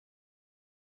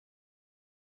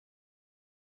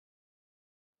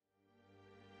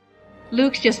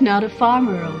Luke's just not a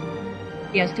farmer, Owen.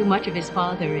 He has too much of his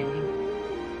father in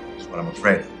him. That's what I'm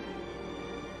afraid of.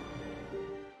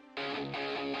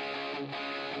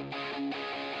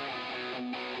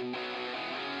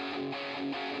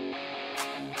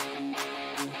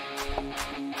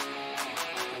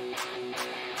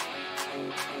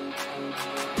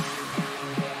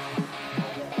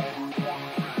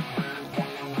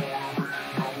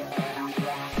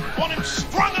 Want him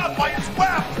strung up by his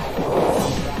web!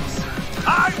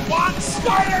 I want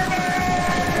Spider-Man!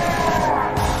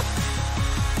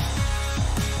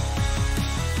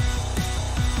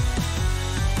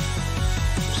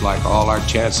 Looks like all our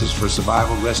chances for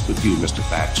survival rest with you, Mr.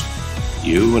 Thatch.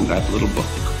 You and that little book.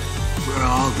 We're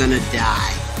all gonna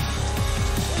die.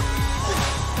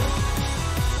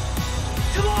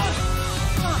 Come on!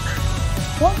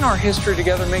 What in our history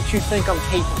together makes you think I'm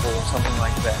capable of something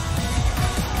like that?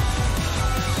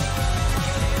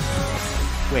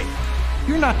 Wait,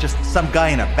 you're not just some guy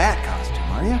in a bat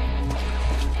costume, are you?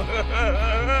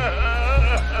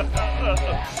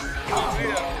 Oh,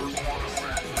 yeah.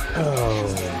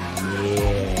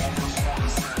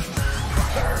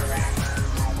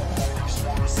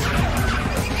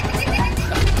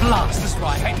 Blast, this is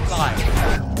why I hate flying.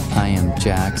 I am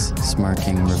Jack's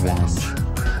smirking revenge.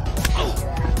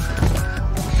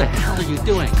 What the hell are you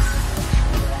doing?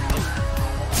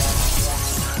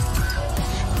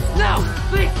 No!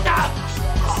 Please stop!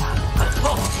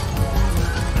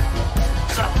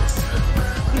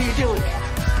 What are you doing?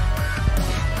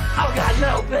 Oh God,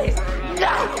 no, please!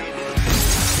 No!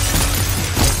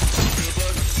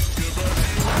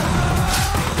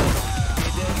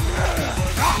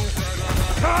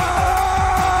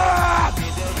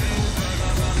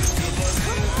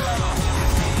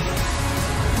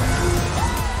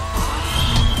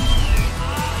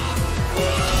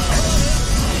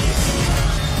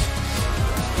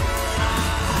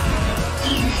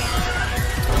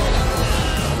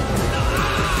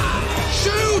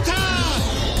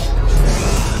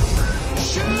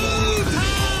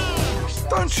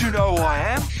 Don't you know who I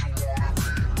am?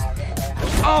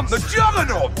 I'm the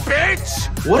Juggernaut, bitch!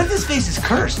 What if this vase is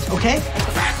cursed, okay?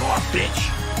 Back off, bitch!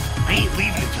 I ain't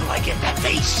leaving until I get that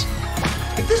vase.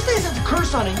 If this vase has a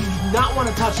curse on it, you do not want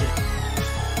to touch it.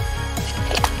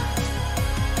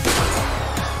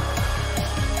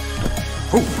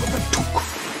 Fool of the Duke.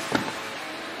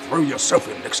 Throw yourself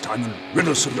in next time and rid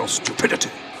us of your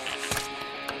stupidity.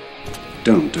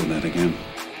 Don't do that again.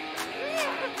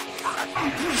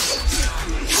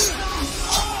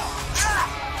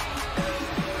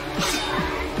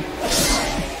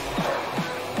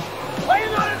 Are you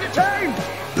not entertained?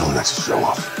 No, that's a show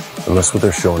off. Unless what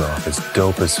they're showing off is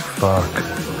dope as fuck.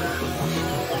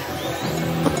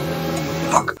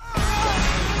 Fuck.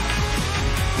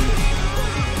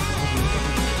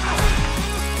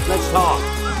 Let's talk.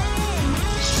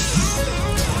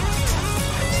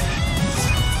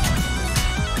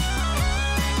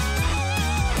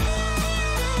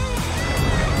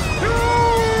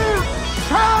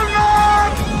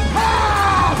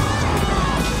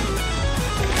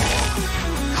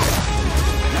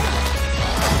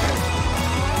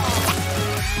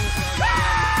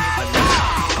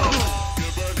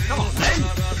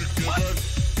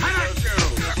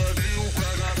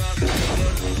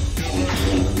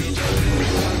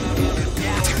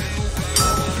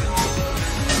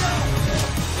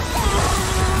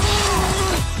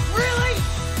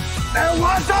 There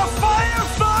was a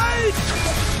firefight!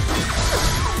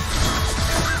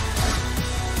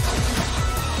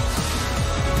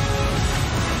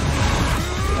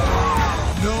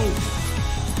 No.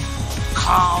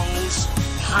 Cows,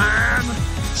 Han,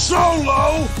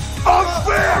 Solo, a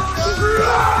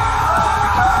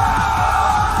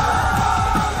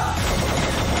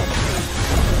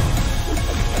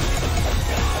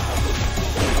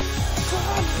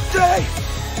Someday!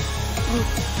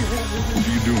 What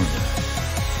are you doing?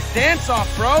 Dance off,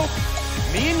 bro.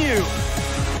 Me and you.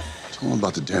 Tell them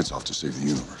about the dance-off to save the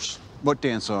universe. What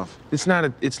dance-off? It's not.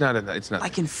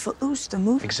 Like in Footloose, the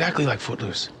movie? Exactly like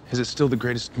Footloose. Is it still the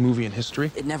greatest movie in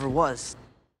history? It never was.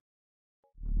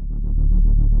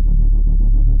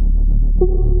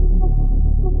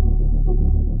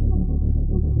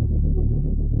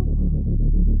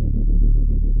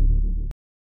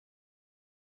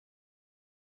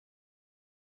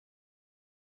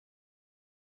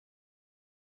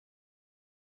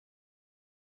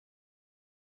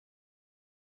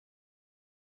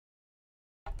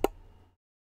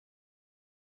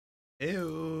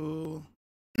 Ew.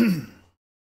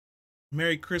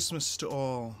 Merry Christmas to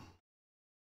all.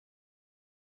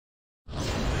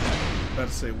 About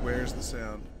to say, where's the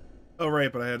sound? Oh,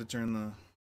 right, but I had to turn the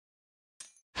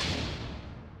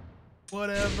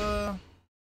Whatever.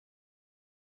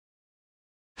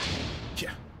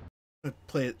 Yeah. I'm gonna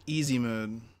play it easy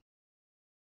mode.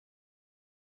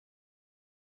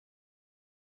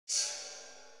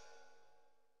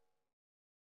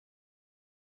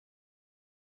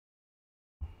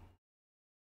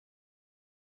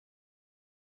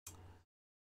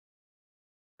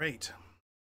 Great.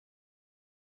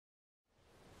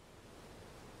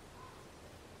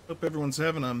 Hope everyone's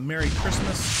having a Merry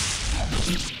Christmas.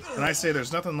 And I say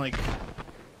there's nothing like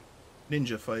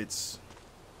ninja fights.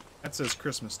 That says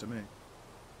Christmas to me.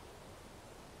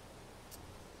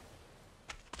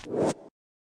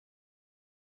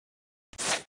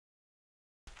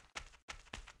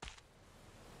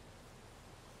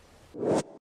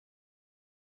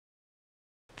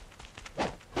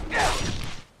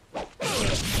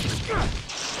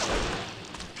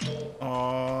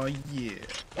 Aw, yeah.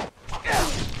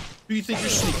 Who do you think you're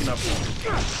sneaking up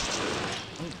on?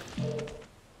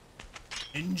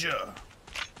 Ninja.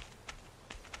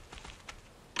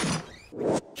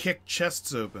 Kick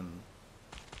chests open.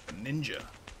 A ninja.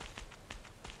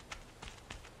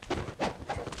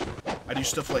 I do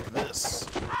stuff like this.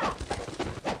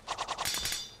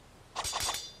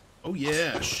 Oh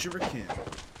yeah, shuriken.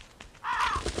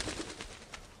 I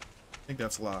think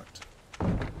that's locked.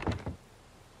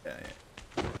 Yeah.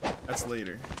 That's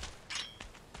later.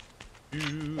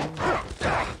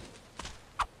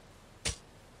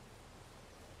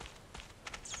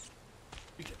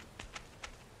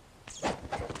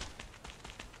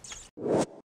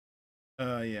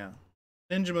 Yeah.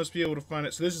 Ninja must be able to find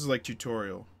it. So this is like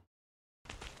tutorial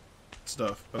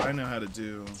stuff, but I know how to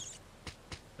do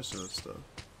this sort of stuff.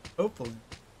 Hopefully.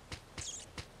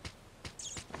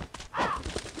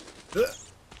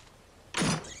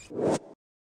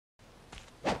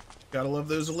 Gotta love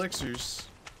those elixirs.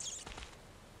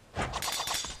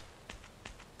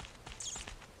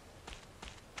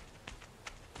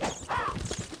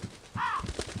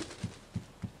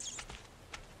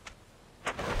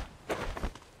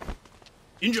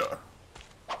 Ninja.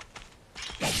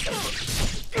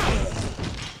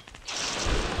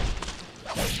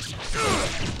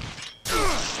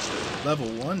 Level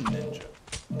 1 ninja.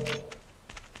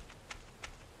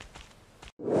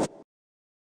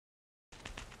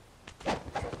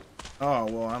 Oh,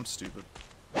 well, I'm stupid.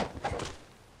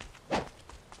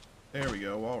 There we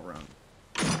go, wall run.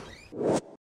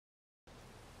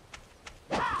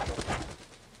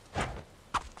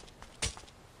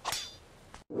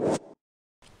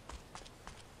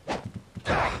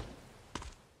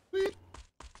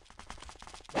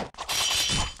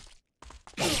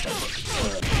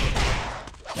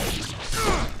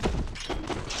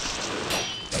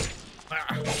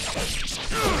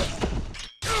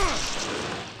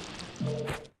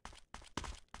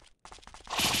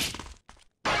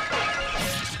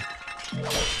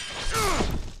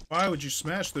 Why would you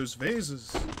smash those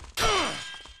vases?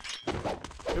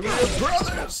 They were your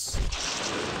brothers!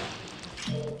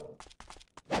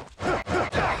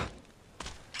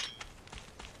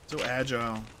 So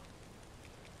agile.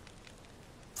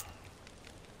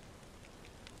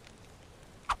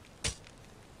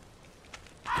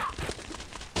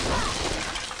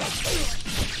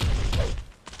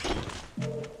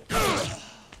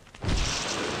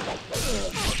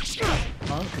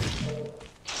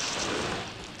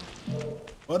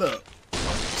 What up?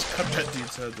 Let's cut that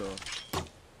dude's head off.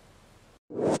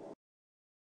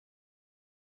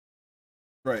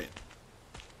 Right.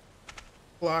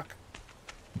 Block.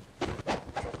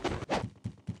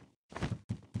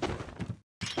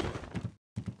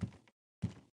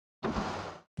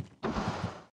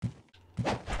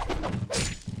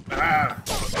 Ah!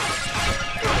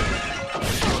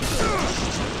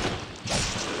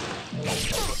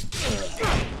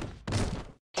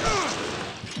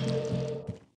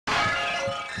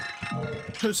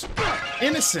 Those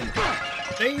innocent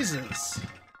vases.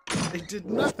 They did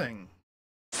nothing.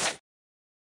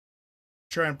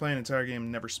 Try and play an entire game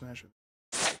and never smash it.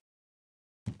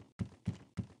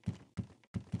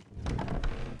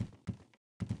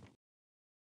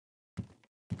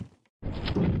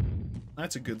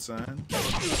 That's a good sign.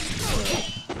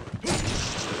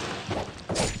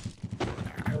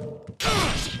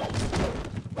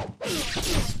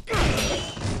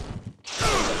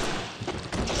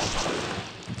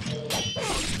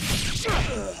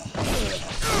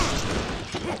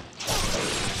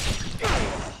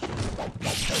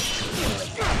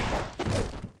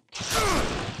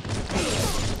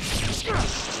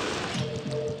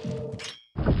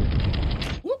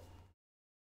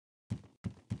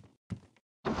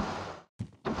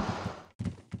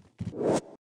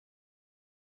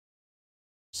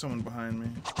 someone behind me.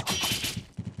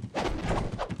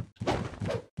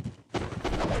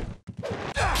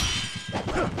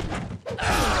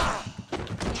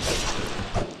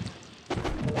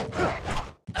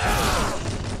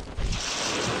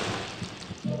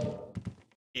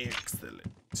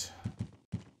 Excellent.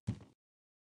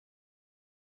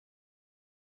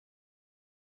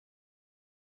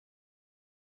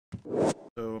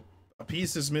 So, a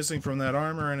piece is missing from that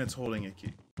armor and it's holding a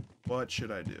key. What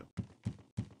should I do?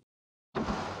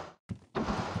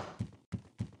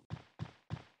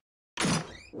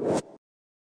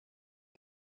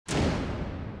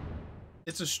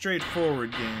 It's a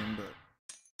straightforward game, but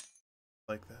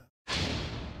like that.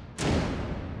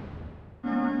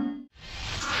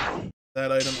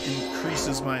 That item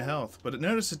increases my health, but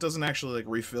notice it doesn't actually like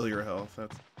refill your health.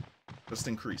 That just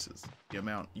increases the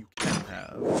amount you can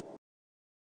have.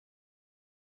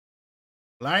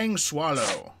 Flying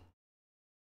Swallow.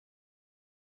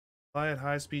 Fly at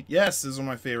high speed. Yes, this is one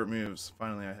of my favorite moves.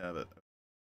 Finally, I have it.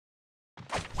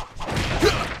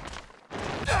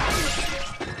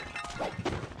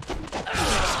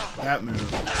 That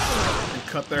move. And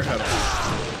cut their head off.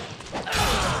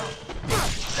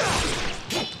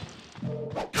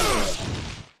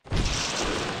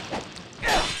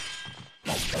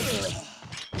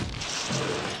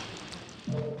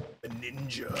 A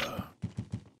ninja.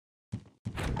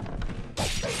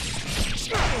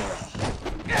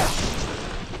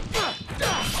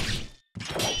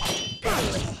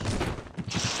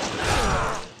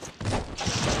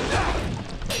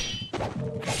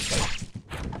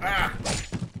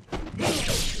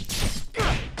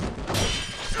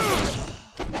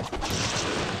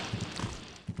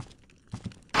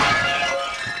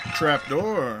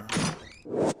 Trapdoor.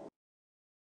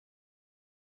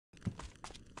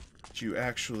 You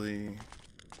actually,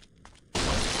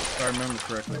 if I remember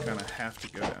correctly, kind of have to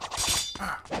go down.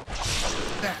 Ah,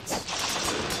 that's.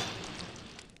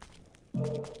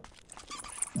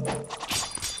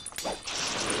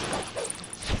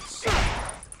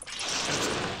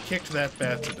 Just kicked that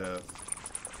bat to death.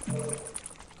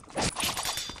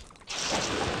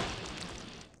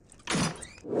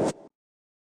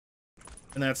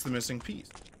 And that's the missing piece.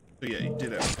 So yeah, you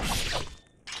did it.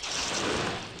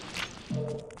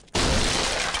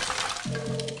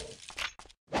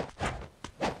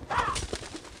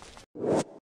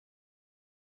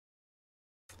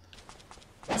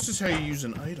 This is how you use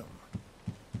an item.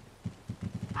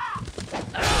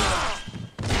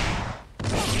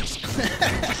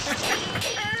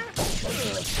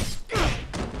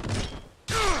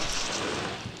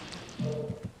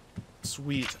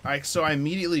 Sweet. So I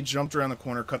immediately jumped around the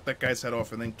corner, cut that guy's head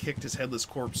off, and then kicked his headless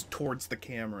corpse towards the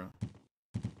camera.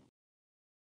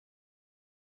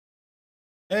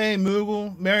 Hey,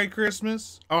 Moogle. Merry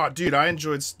Christmas. Oh, dude, I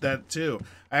enjoyed that too.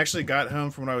 I actually got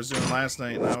home from what I was doing last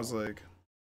night, and I was like,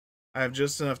 I have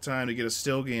just enough time to get a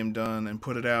still game done and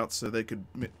put it out so they could,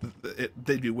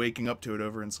 they'd be waking up to it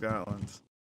over in Scotland.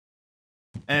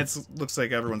 And it looks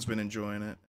like everyone's been enjoying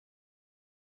it.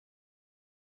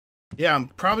 Yeah, I'm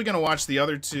probably going to watch the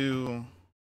other 2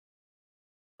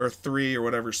 or 3 or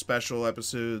whatever special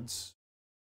episodes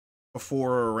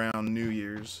before or around New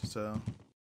Year's, so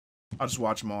I'll just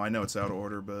watch them all. I know it's out of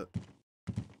order, but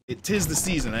it 'tis the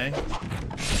season, eh?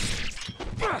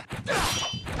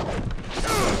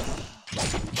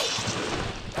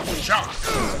 Shock!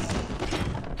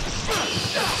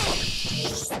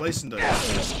 Slice and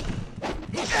dice.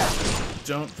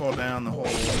 Don't fall down the hole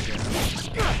again.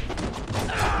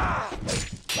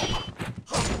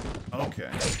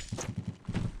 Okay.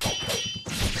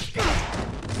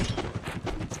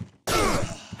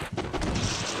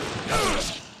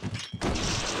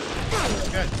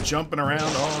 Got jumping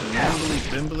around all nimbly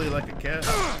bimbly like a cat.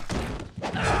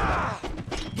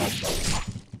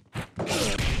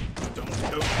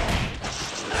 Don't go.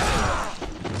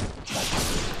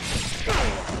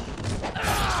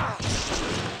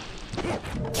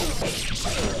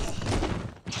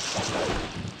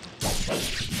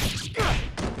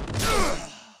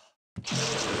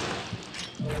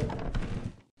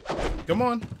 Come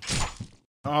on.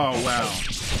 Oh, wow.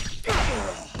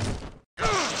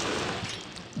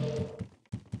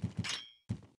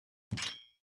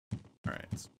 All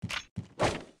right.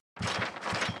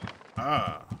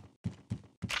 Ah.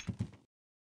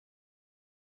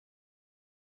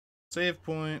 Save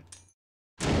point.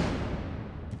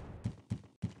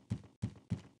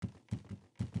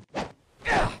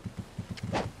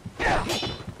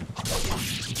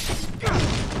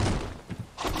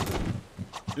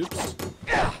 Oops.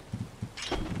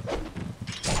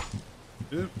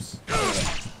 Oops.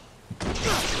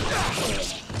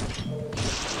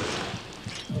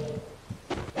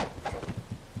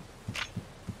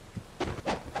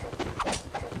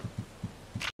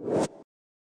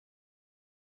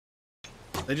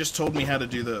 They just told me how to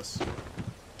do this.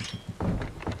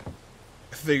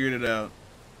 I figured it out.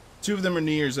 2 of them are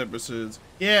New Year's episodes.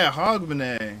 Yeah,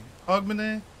 Hogmanay.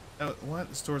 Hogmanay? Oh, what?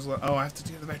 The store's locked. Oh, I have to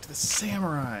do it back to the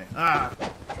samurai. Ah.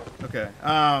 Okay.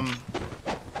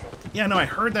 Yeah, no, I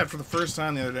heard that for the first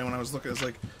time the other day when I was looking. I was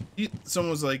like,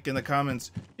 someone was like in the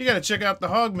comments, you gotta check out the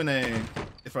Hogmanay,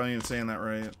 if I'm even saying that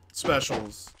right,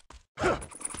 specials. And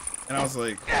I was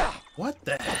like, what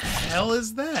the hell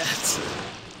is that?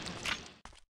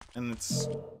 And it's,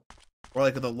 or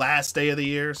like the last day of the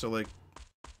year, so like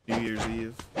New Year's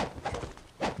Eve.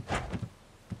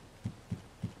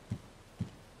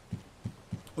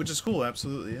 Which is cool,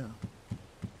 absolutely, yeah.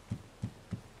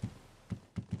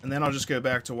 And then I'll just go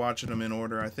back to watching them in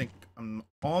order. I think I'm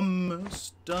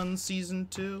almost done season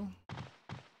 2.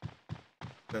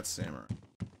 That's Samurai.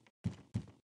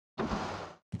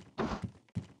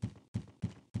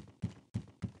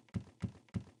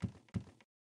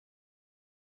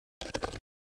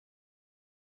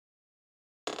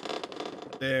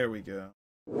 There we go.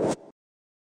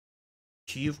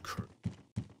 Key of Courage.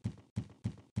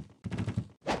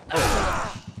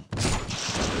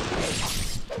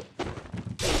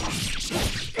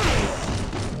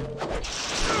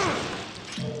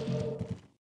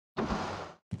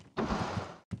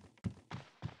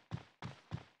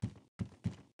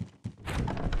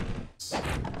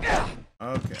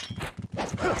 Okay.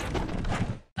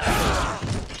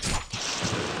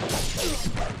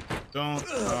 Don't,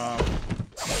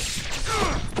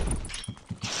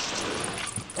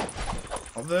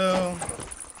 although,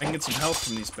 I can get some help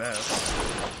from these bats.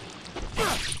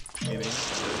 Maybe.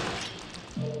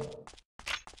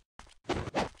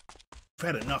 I've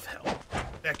had enough help.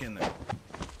 Back in there.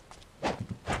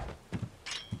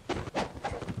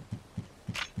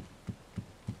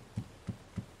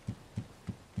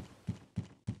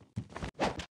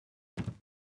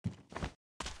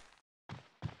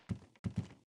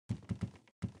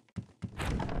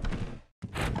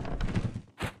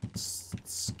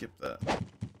 Skip that.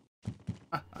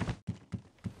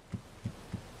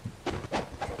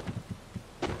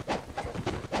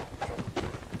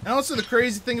 And also the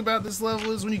crazy thing about this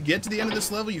level is when you get to the end of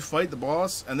this level, you fight the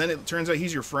boss, and then it turns out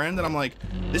he's your friend, and I'm like,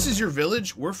 this is your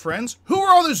village? We're friends? Who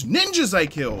are all those ninjas I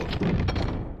killed?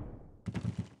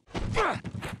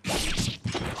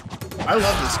 I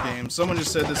love this game. Someone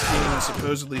just said this game is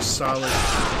supposedly solid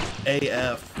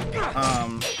AF.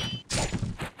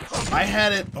 I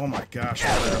had it, oh my gosh,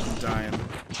 I'm dying.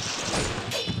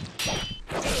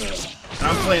 And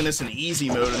I'm playing this in easy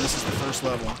mode, and this is the first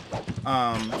level.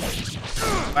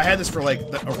 I had this for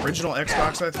like the original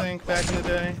Xbox, I think, back in the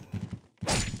day.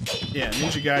 Yeah,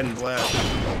 Ninja Gaiden Black.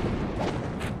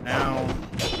 Now,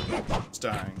 it's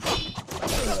dying.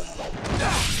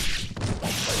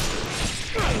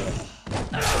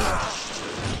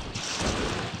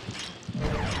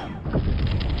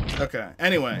 Okay,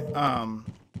 anyway,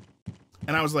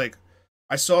 and I was like,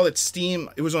 I saw that Steam,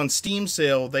 it was on Steam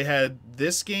sale, they had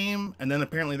this game, and then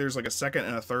apparently there's like a second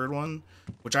and a third one,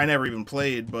 which I never even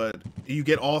played, but you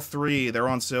get all 3, they're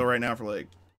on sale right now for like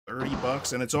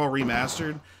 $30, and it's all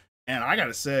remastered, and I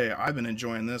gotta say, I've been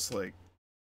enjoying this like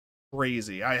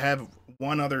crazy. I have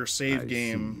one other save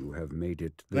game, you have made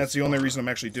it, and that's the only reason I'm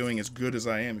actually doing as good as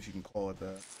I am, if you can call it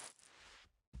that.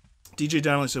 DJ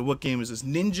Donnelly said, what game is this?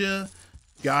 Ninja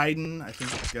Gaiden, I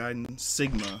think it's Gaiden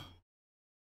Sigma.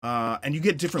 And you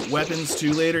get different weapons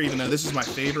too later, even though this is my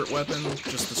favorite weapon,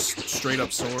 just the straight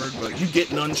up sword, but you get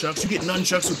nunchucks. You get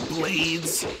nunchucks with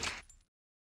blades.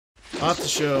 I'll have to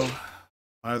show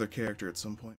my other character at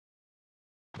some point.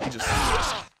 He just...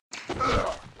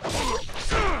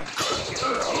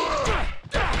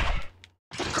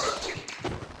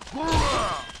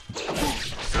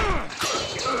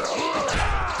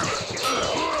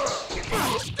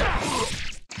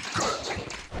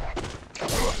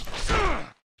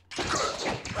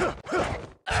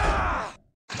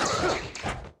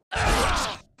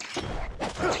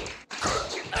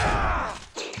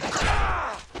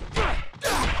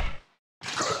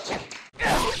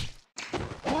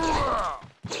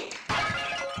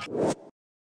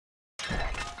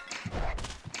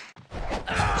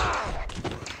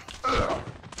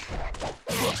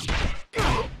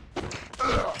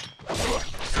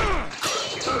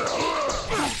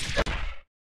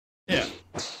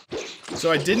 So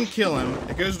I didn't kill him.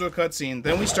 It goes to a cutscene.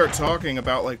 Then we start talking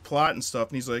about like plot and stuff,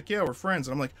 and he's like, "Yeah, we're friends."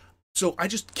 And I'm like, "So I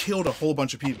just killed a whole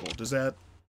bunch of people. Does that?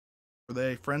 Were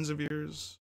they friends of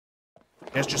yours?"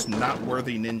 That's just not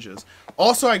worthy ninjas.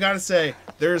 Also, I gotta say,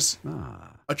 there's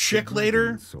a chick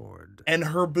later And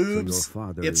her boobs,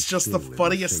 it's just the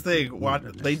funniest thing.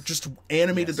 They just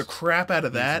animated the crap out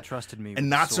of that, and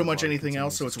not so much anything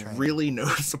else, so it's really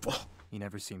noticeable. He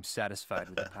never seems satisfied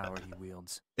with the power he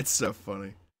wields. It's so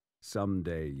funny.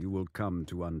 Someday you will come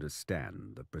to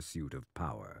understand the pursuit of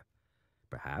power,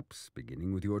 perhaps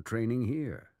beginning with your training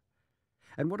here.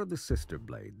 And what of the sister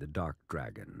blade, the Dark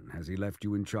Dragon? Has he left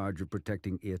you in charge of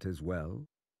protecting it as well?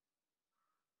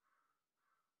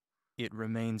 It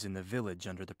remains in the village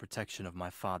under the protection of my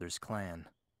father's clan.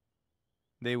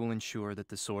 They will ensure that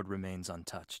the sword remains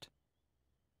untouched.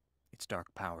 Its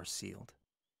dark power sealed.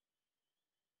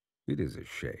 It is a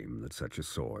shame that such a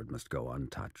sword must go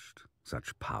untouched,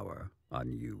 such power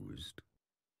unused.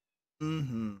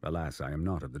 Alas, I am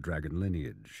not of the dragon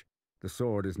lineage. The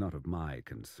sword is not of my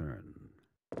concern.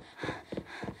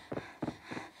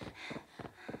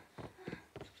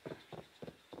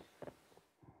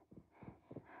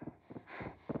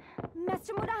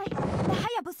 Master Murai, the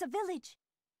Hayabusa village.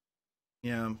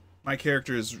 Yeah, my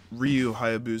character is Ryu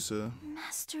Hayabusa.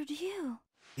 Master Ryu.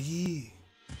 Eee.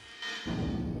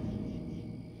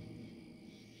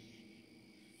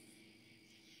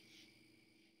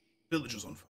 Village is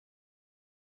on fire.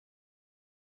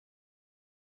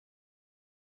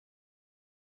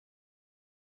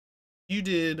 You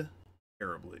did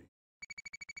terribly.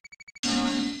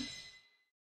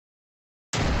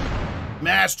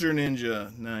 Master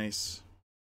Ninja. Nice.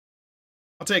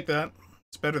 I'll take that.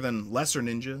 It's better than Lesser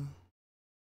Ninja.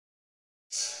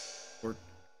 Or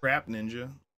Crap Ninja.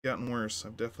 Gotten worse.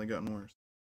 I've definitely gotten worse.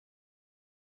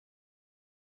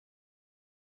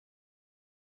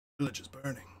 Village is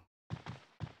burning.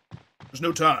 There's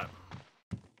no time.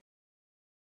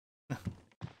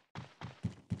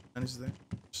 And is there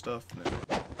stuff? No.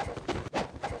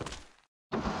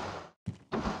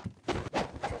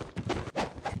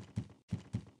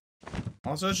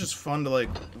 Also, it's just fun to like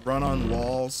run on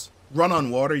walls, run on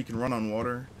water. You can run on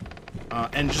water,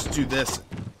 and just do this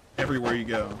everywhere you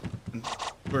go. And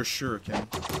for sure, can.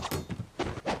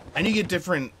 And you get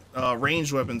different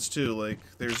ranged weapons too. Like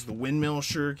there's the windmill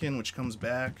shuriken, which comes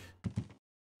back.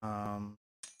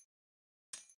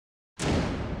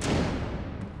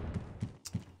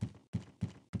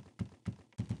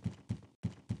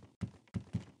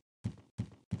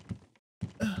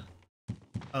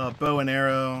 Bow and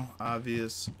arrow,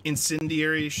 obvious.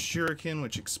 Incendiary shuriken,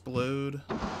 which explode.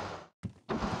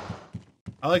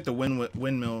 I like the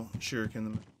windmill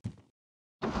shuriken.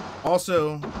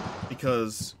 Also,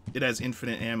 because it has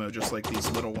infinite ammo, just like these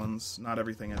little ones. Not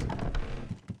everything has.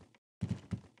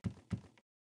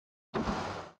 But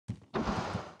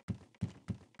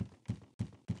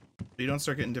you don't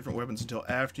start getting different weapons until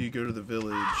after you go to the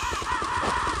village.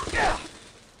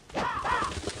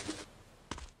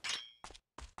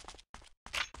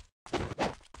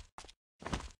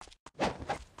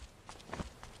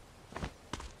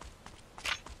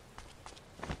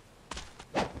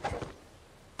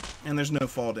 And there's no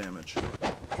fall damage.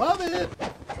 Love it!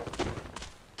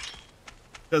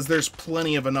 Because there's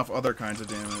plenty of enough other kinds of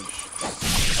damage.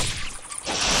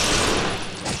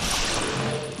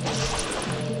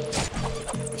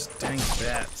 These dang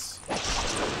bats.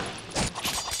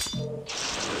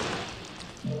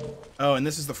 Oh, and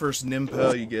this is the first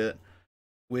Nimpo you get,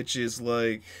 which is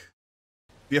like...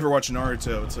 If you ever watch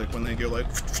Naruto, it's like when they go like...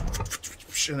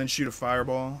 and then shoot a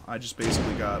fireball. I just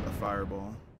basically got a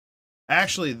fireball.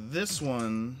 Actually, this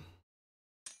one,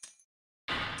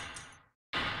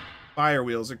 fire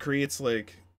wheels, it creates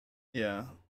like, yeah,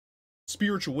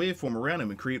 spiritual waveform around him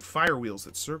and create fire wheels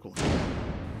that circle him.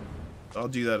 I'll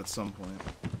do that at some point.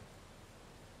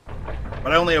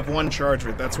 But I only have one charge of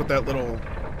it. That's what that little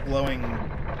glowing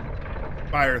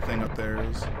fire thing up there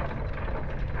is.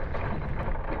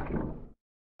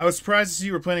 I was surprised to see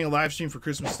you were planning a live stream for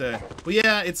Christmas Day. Well,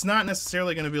 yeah, it's not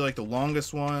necessarily going to be like the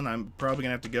longest one. I'm probably going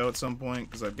to have to go at some point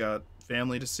because I've got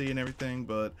family to see and everything.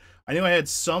 But I knew I had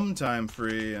some time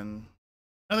free, and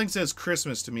nothing says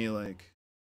Christmas to me like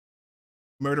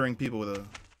murdering people with a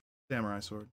samurai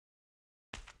sword.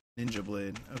 Ninja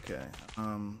blade. Okay.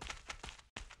 I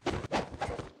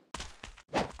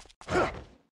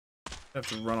have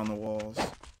to run on the walls.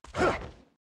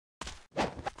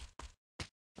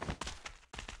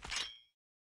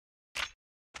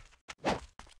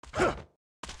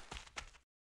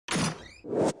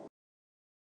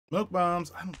 Smoke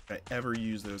bombs. I don't think I ever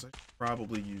use those. I should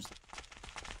probably use them.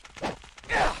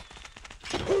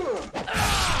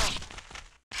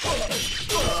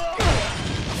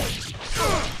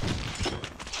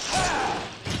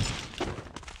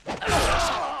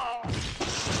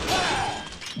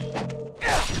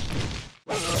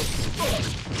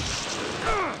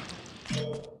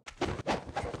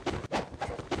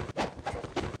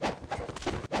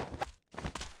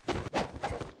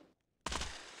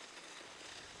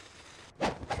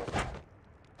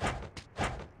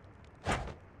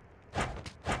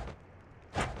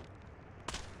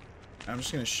 I'm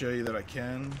just gonna show you that I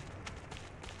can.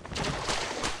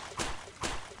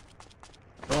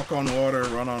 Walk on water,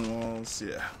 run on walls.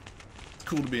 Yeah. It's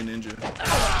cool to be a ninja.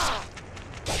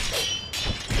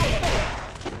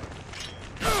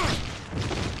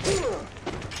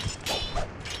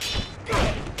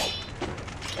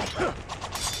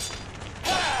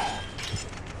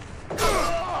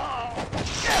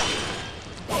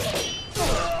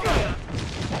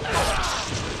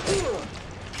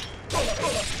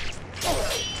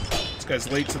 This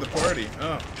guy's late to the party.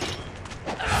 Oh.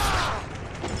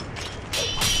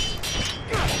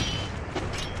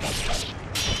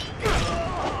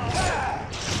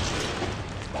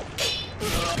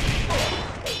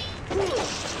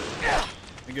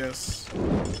 I guess.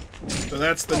 So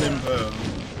that's the Nimbo.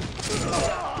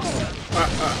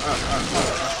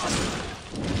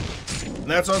 And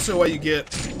that's also why you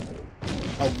get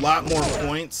a lot more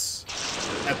points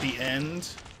at the end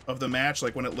of the match,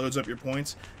 like when it loads up your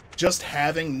points. Just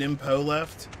having Nimpo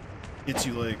left gets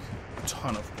you like a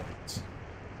ton of points.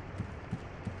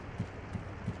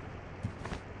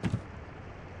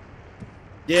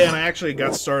 Yeah, and I actually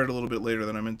got started a little bit later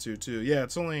than I meant to too. Yeah,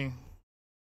 it's only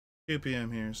 2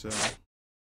 p.m. here, so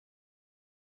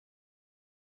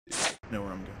know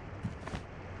where I'm going.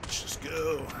 Let's just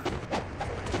go.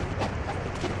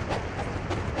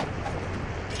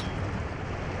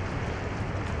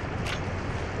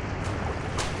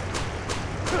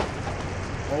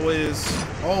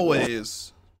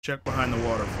 Always check behind the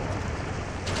waterfall.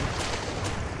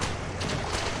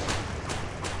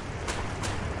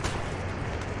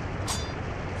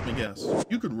 Let me guess.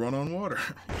 You could run on water.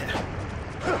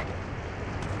 Yeah.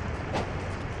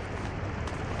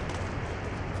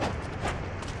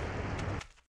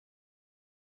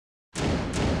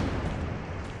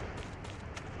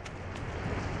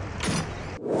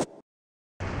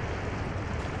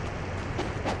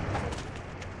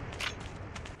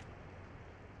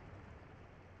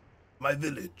 My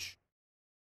village.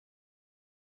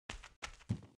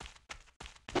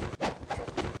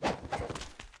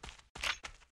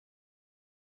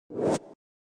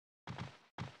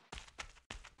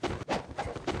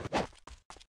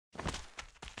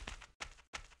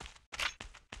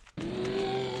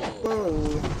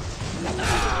 Whoa.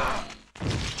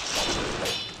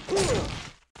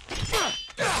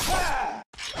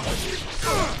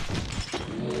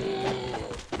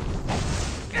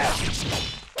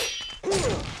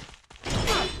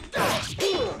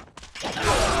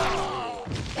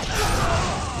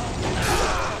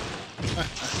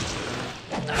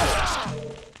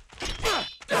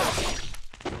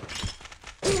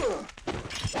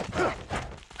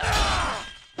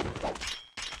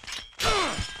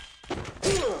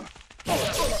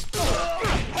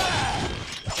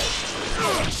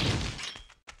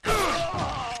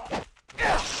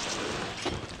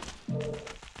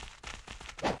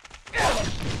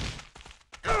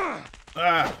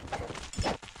 Ah.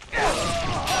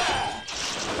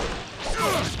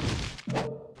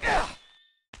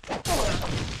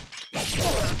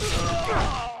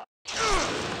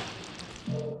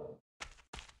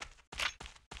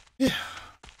 Yeah.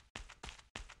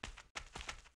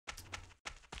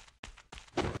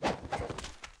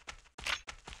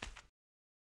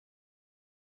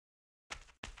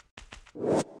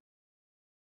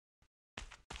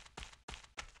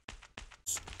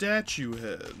 Statue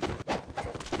head.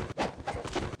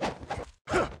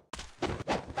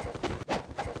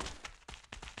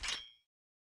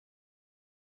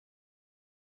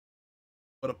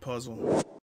 What a puzzle.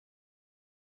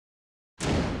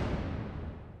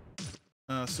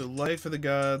 So Life of the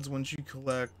Gods, once you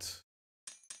collect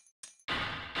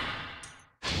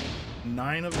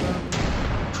 9 of them,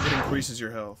 it increases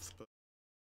your health.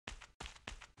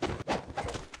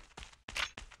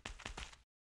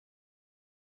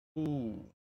 Ooh.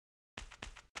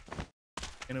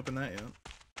 Can't open that yet.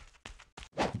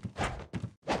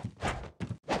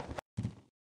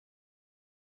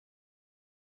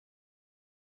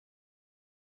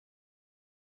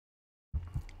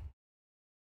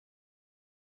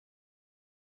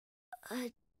 A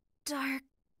dark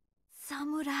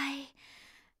samurai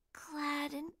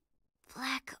clad in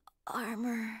black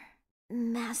armor.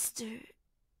 Master,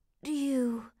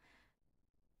 you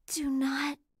do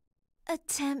not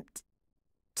attempt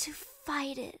to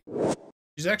fight it.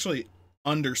 She's actually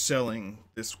underselling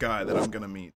this guy that I'm gonna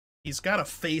meet. He's got a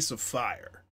face of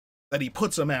fire that he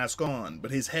puts a mask on,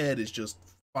 but his head is just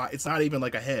fire. It's not even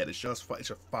like a head, it's just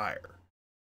fire.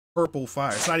 Purple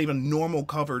fire. It's not even normal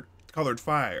colored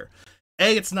fire.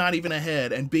 A, it's not even a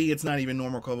head, and B, it's not even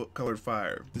normal colored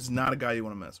fire. This is not a guy you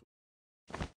want to mess with.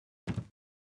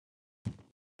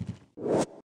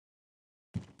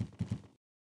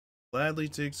 Gladly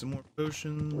take some more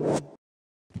potions.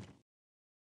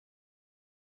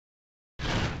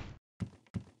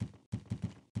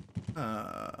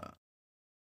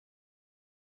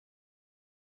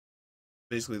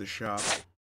 Basically the shop.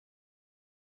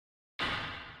 I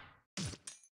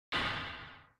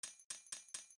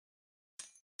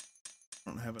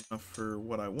don't have enough for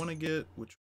what I want to get,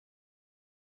 which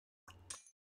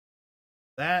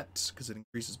that, because it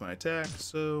increases my attack,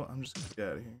 so I'm just gonna get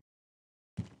out of here.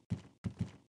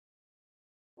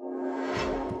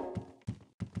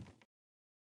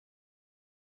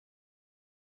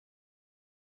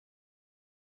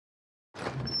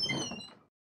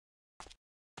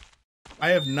 I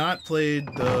have not played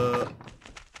that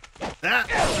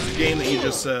game that you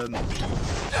just said,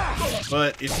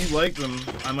 but if you like them,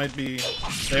 I might be,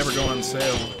 if they ever go on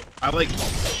sale. I like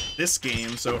this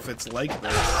game, so if it's like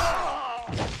this,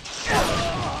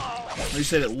 you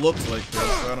said it looked like this,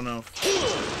 so I don't know if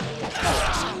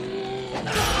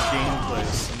gameplay is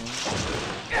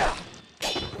similar.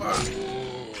 Wow.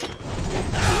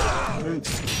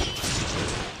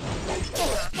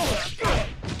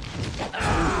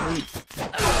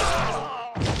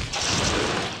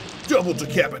 Double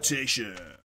decapitation.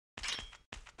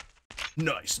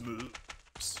 Nice moves.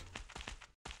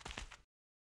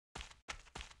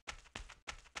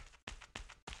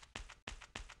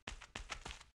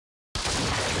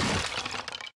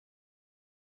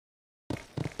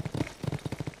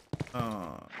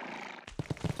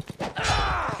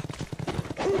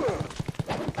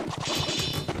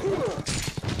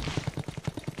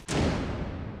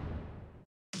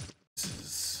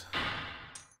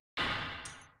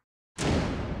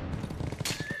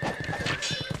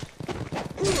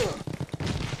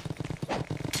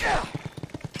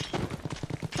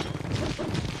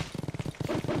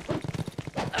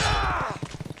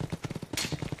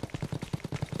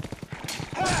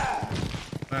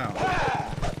 Wow.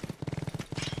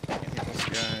 Can't hit these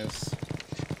guys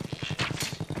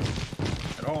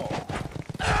at all.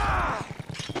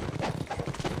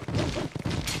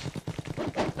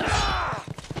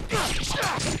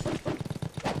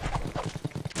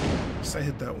 Guess I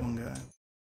hit that one guy.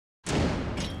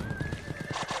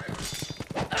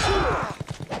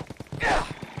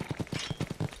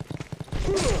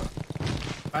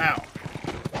 Wow.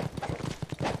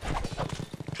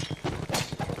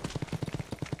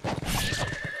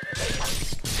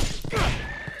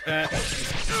 That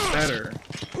is better.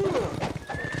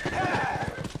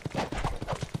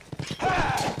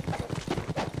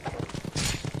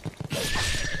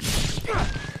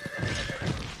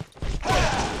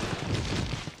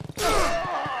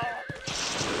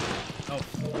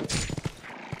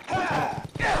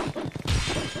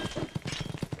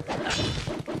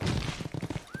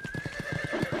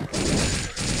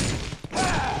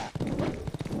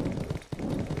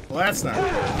 Well, that's not good.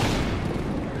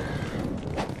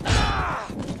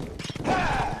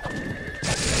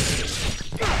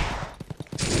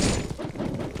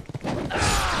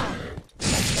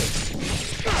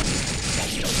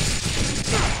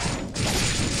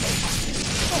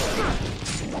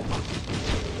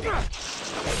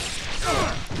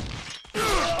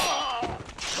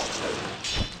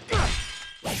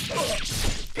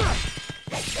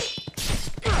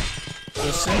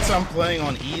 So since I'm playing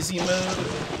on easy mode,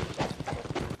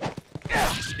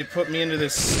 it put me into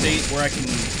this state where I can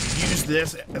use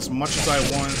this as much as I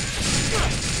want.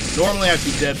 Normally I'd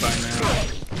be dead by now,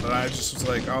 but I just was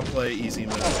like, I'll play easy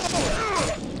mode.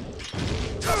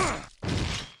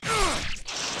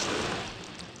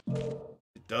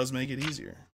 It does make it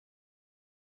easier.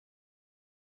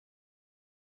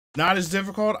 Not as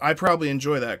difficult. I probably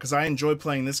enjoy that because I enjoy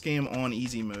playing this game on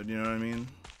easy mode, you know what I mean?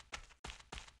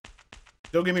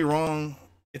 Don't get me wrong,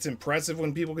 it's impressive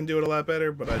when people can do it a lot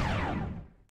better, but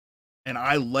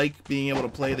I like being able to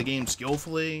play the game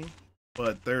skillfully,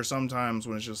 but there are some times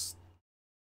when it's just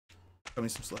cut me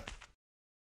some slack.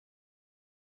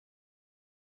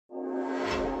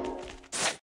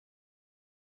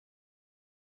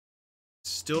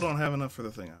 Still don't have enough for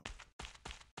the thing up.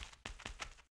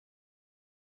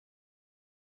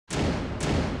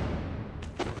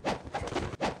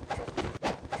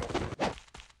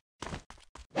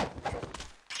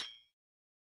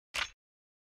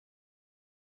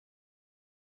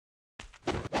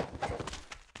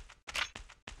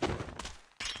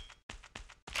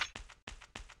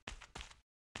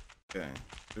 Okay,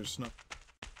 there's no.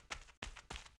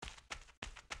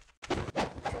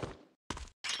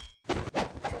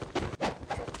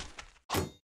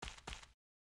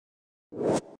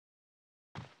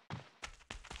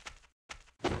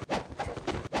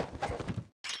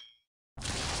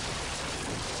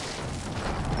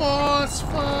 Oh! Let's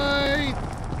fight!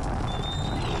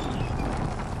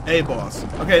 Hey, boss.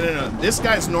 Okay, no. This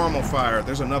guy's normal fire.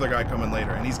 There's another guy coming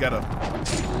later, and he's got a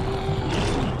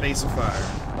base of fire.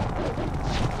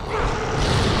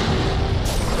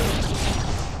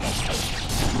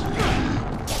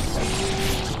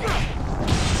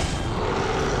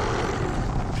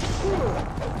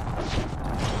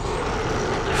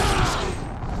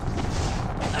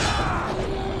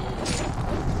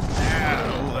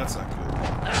 Oh, that's not good.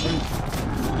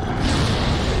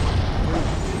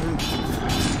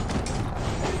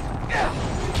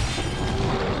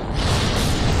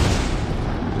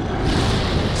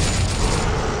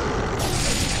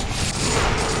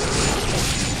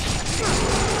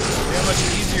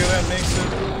 That makes it.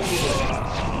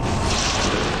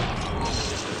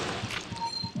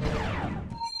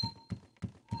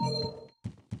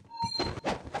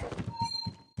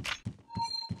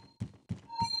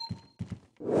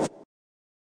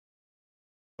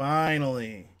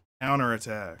 Finally,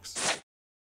 counterattacks.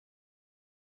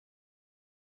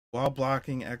 While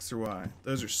blocking X or Y.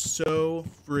 Those are so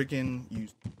freaking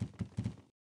useful.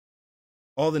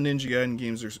 All the Ninja Gaiden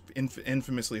games are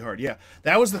infamously hard. Yeah,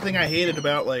 that was the thing I hated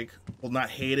about, like, well, not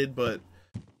hated, but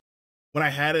when I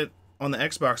had it on the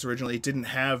Xbox originally, it didn't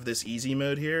have this easy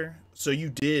mode here. So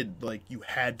you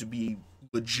had to be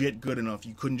legit good enough.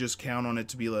 You couldn't just count on it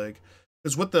to be like,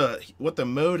 because what the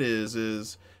mode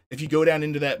is if you go down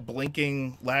into that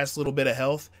blinking last little bit of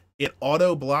health, it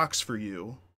auto blocks for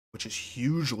you, which is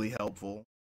hugely helpful.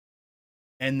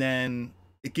 And then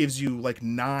it gives you like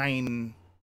 9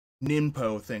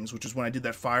 Ninpo things, which is when I did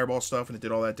that fireball stuff and it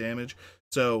did all that damage.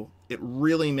 So it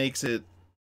really makes it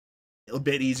a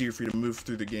bit easier for you to move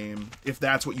through the game if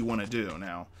that's what you want to do.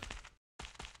 Now,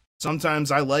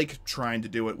 sometimes I like trying to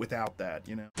do it without that,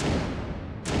 you know,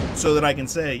 so that I can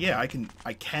say, yeah, I can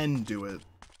do it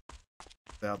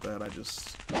without that. I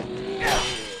just feel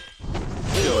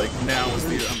like now is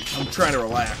the I'm trying to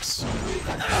relax.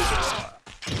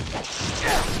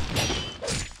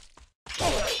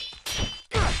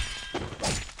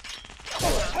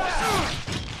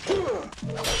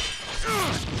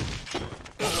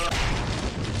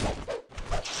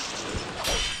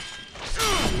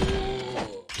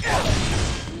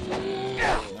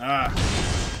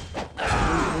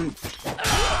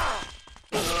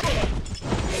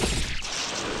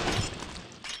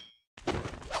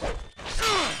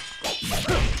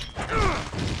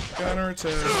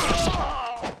 Counterattack.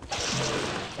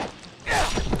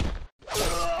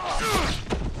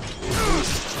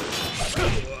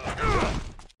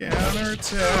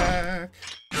 Counterattack.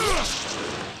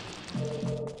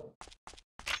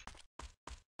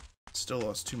 Still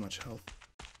lost too much health.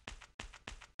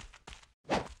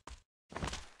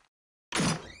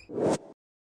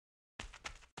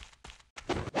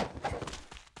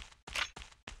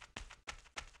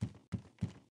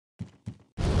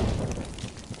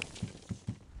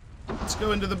 Let's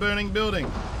go into the burning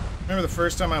building. Remember the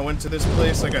first time I went to this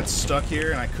place, I got stuck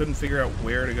here and I couldn't figure out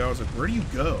where to go. I was like, where do you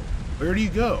go? Where do you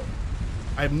go?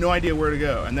 I have no idea where to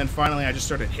go. And then finally I just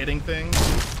started hitting things.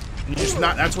 And you just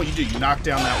that's what you do. You knock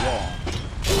down that wall.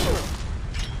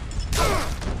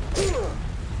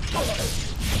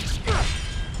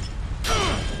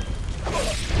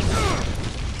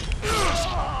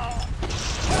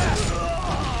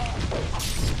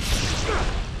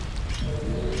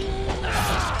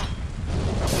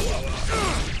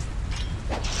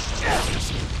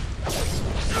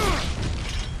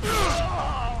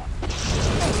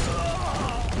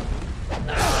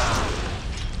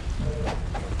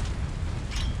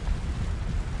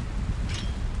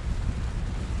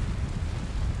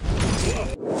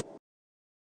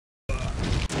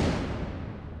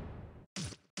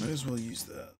 Might as well use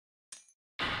that.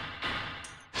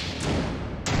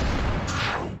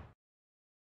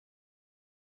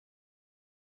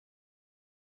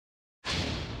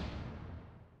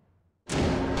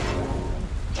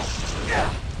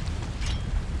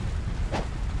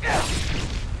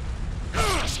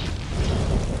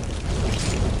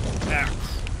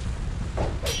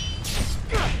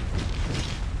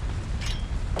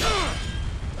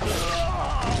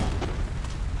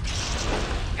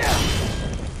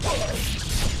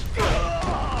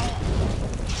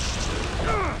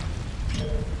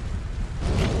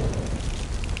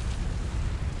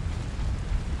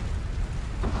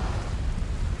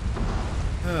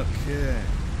 Okay.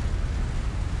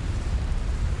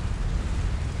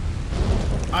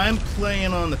 I'm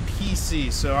playing on the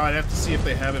PC, so I'd have to see if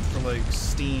they have it for, like,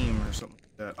 Steam or something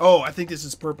like that. Oh, I think this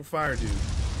is Purple Fire Dude.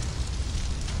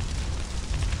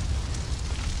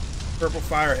 Purple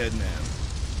Firehead Man.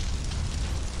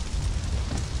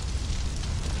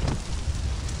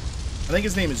 I think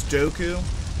his name is Doku.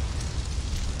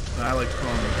 I like to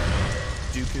call him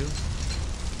Dooku.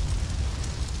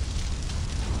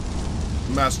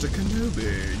 Master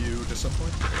Kenobi, you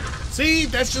disappoint? See,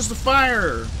 that's just a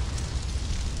fire.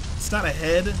 It's not a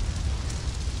head.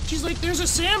 She's like, there's a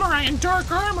samurai in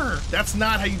dark armor. That's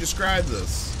not how you describe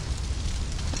this.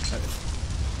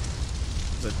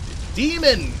 It's a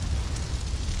demon.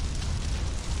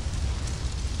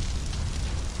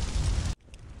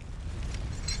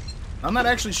 I'm not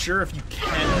actually sure if you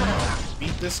can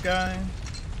beat this guy.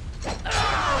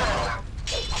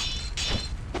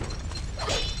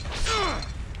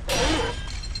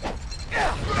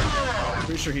 I'm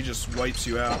pretty sure he just wipes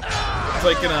you out. It's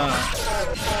like in a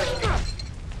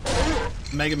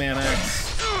Mega Man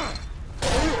X.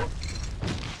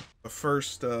 The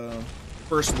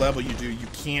first level you do, you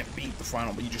can't beat the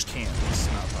final, but you just can't. It's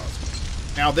not possible.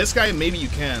 Now this guy, maybe you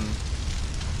can.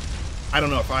 I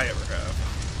don't know if I ever have.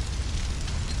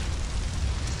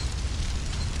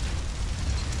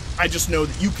 I just know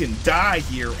that you can die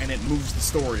here and it moves the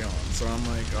story on, so I'm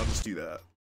like, I'll just do that.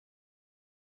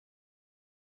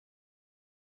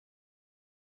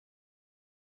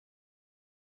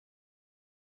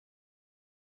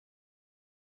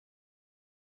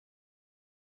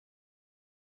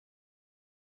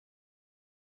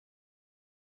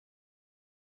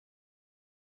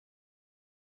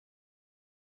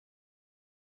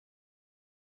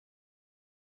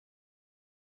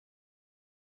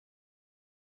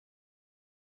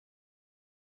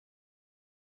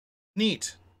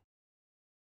 Neat.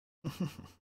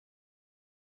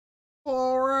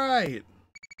 All right.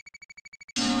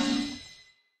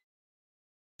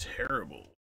 Terrible.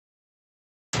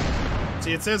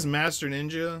 See, it says Master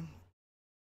Ninja,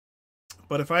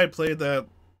 but if I had played that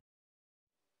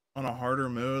on a harder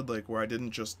mode, like where I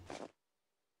didn't just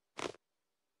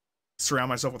surround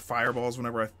myself with fireballs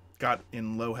whenever I got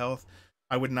in low health,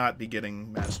 I would not be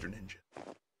getting Master Ninja.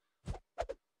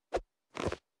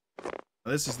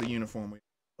 This is the uniform we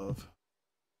love.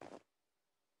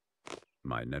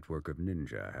 My network of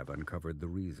ninja have uncovered the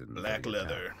reason. Black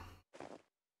leather.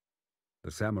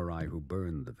 The samurai who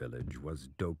burned the village was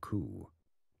Doku,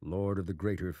 lord of the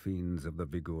greater fiends of the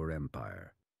Vigor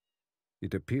Empire.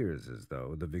 It appears as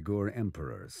though the Vigor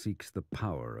Emperor seeks the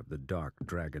power of the Dark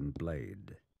Dragon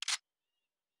Blade.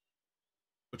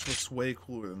 Which looks way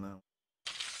cooler than that.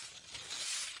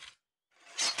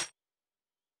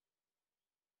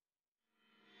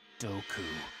 Doku.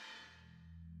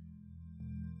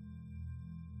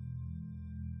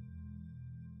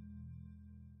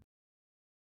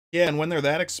 Yeah, and when they're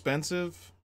that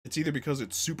expensive, it's either because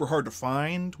it's super hard to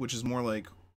find, which is more like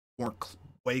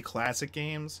way classic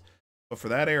games. But for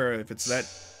that era, if it's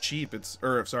that cheap, if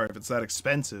it's that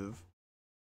expensive,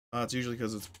 it's usually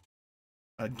because it's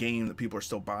a game that people are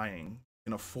still buying,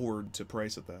 can afford to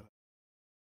price it that.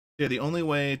 Yeah, the only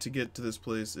way to get to this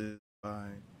place is by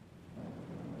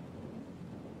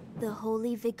The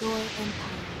Holy Vigor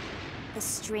Empire, a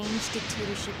strange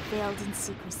dictatorship veiled in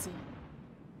secrecy.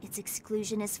 Its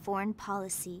exclusionist foreign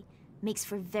policy makes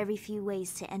for very few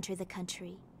ways to enter the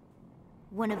country.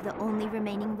 One of the only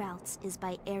remaining routes is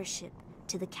by airship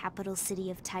to the capital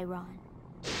city of Tehran.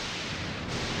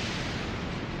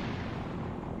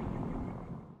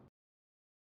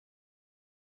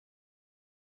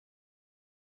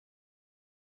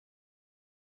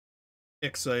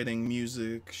 exciting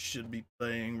music should be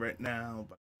playing right now,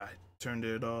 but I turned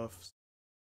it off.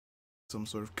 Some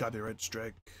sort of copyright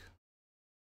strike.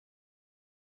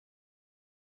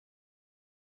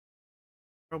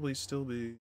 Probably still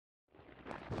be.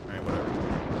 Alright, whatever.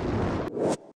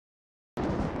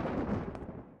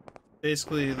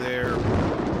 Basically,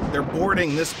 they're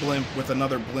boarding this blimp with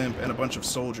another blimp and a bunch of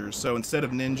soldiers. So instead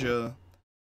of ninja,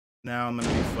 now I'm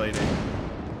gonna be fighting.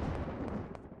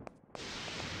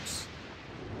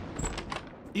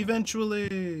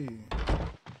 Eventually.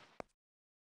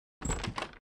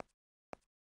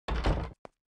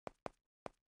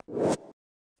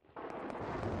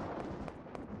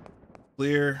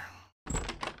 Clear.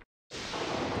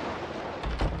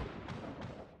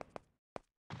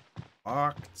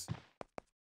 Locked.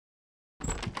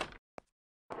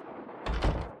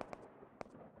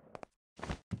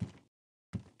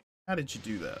 How did you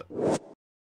do that?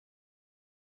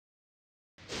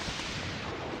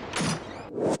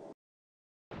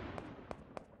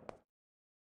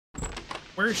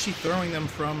 Where is she throwing them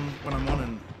from when I'm on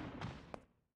an...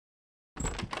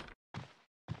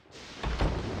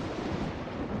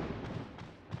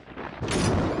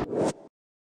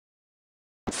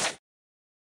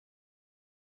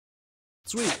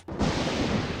 Sweet.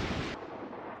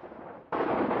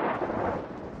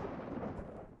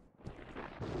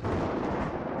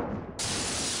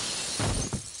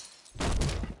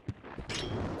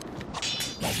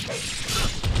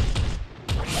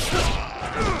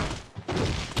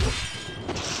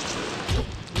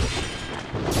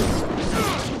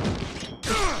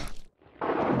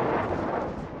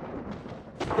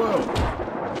 Whoa!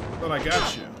 Thought I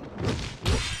got you.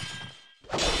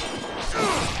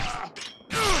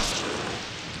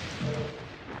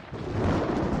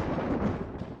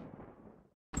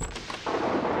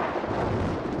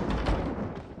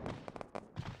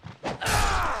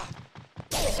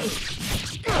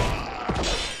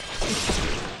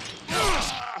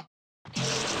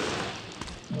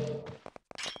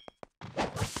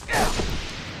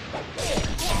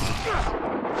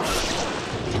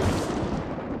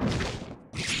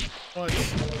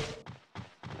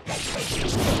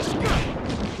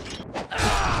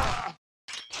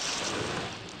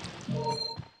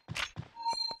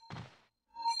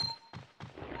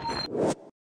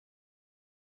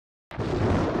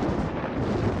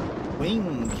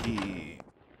 Wing key.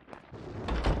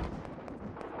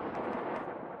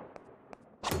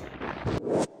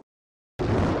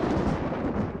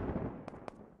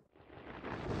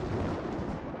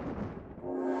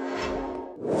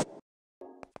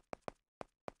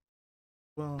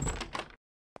 Well.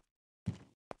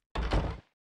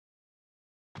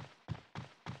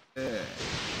 Yeah.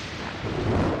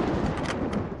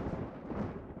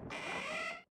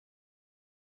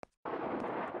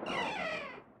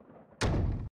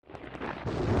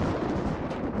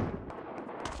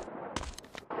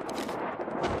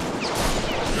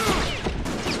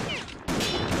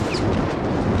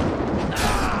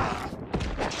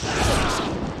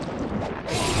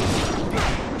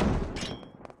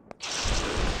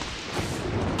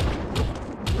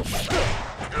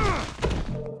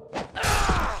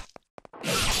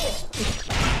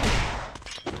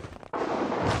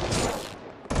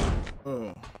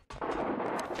 Oh.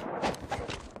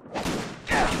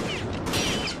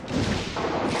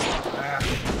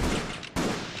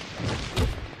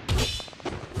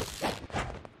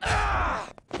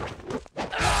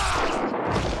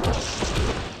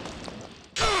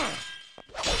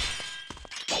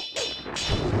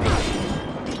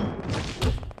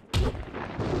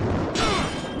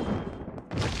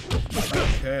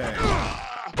 Okay.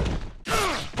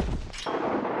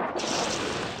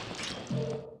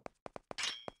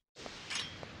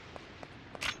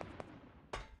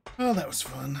 Oh, that was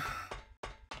fun.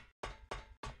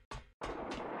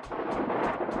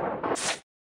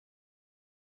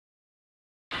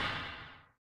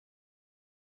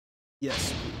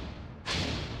 Yes.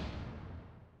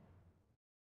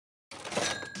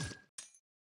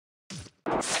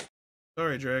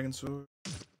 Sorry, Dragon Sword.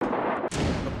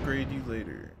 Upgrade you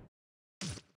later.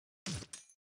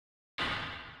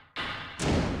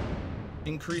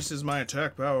 Increases my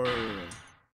attack power.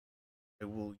 I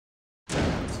will use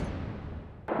that.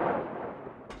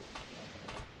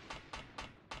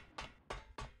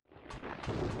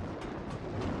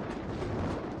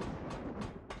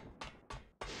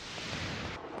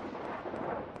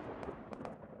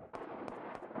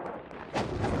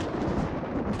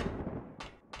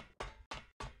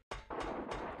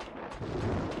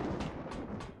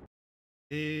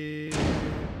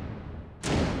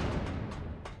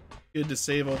 Good to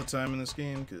save all the time in this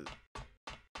game, cause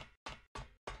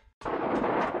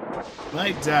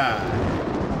might die.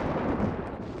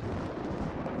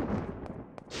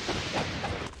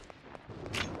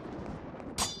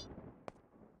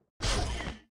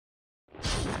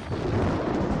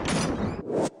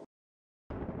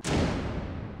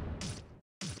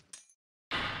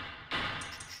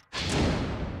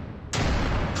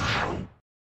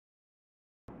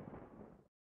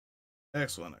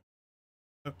 Excellent.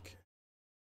 Okay.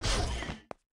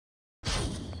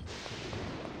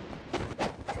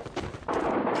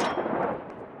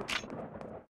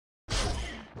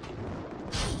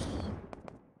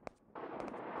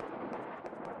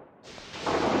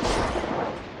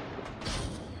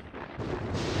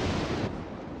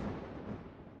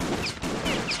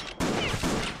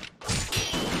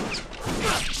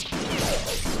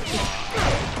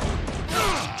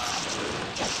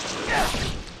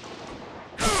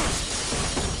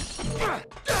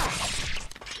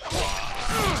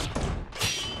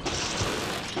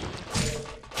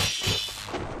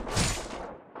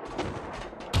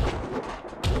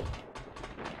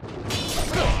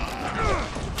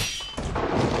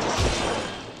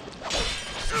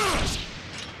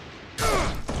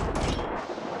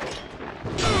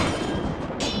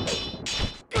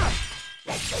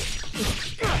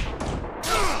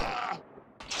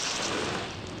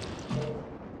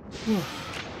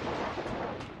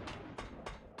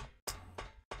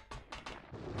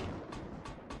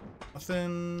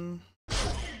 Nothing.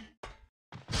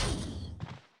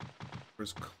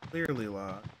 was clearly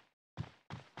locked.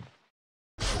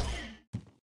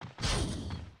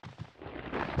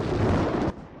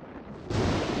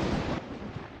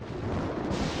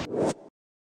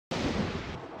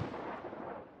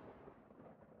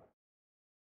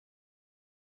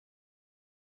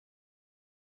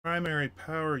 Primary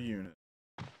power unit.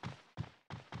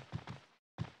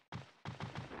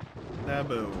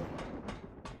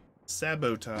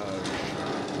 Sabotage.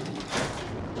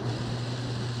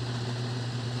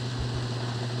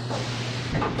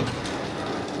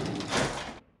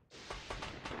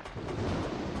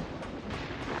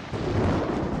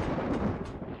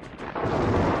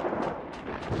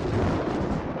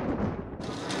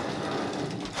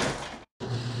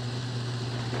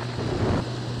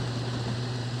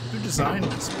 Who designed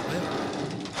this planet?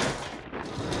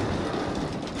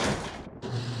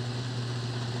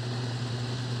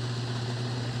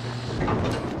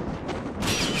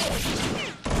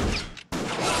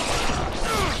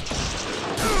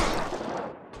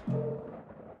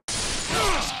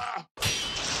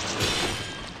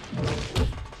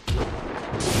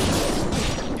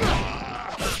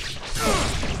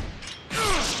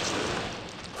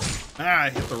 Ah, I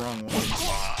hit the wrong one.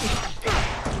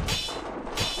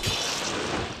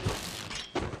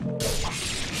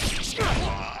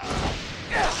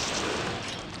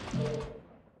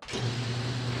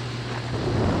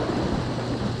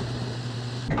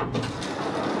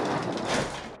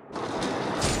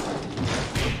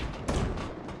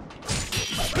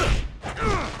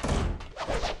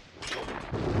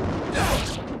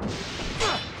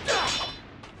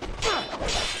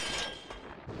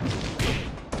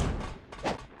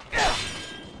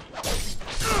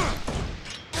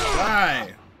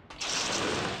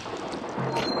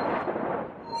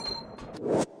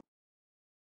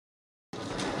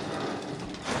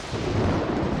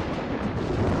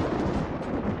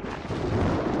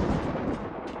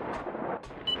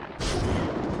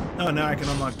 Oh, now I can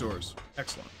unlock doors.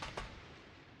 Excellent.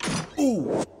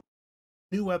 Ooh!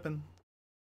 New weapon.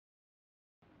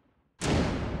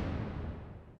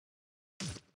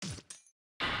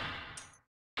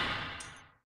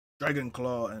 Dragon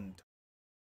Claw and...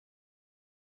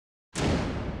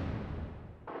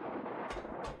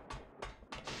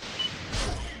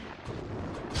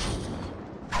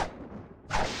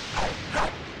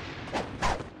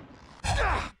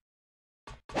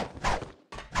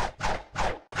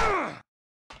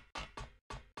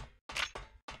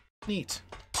 Neat.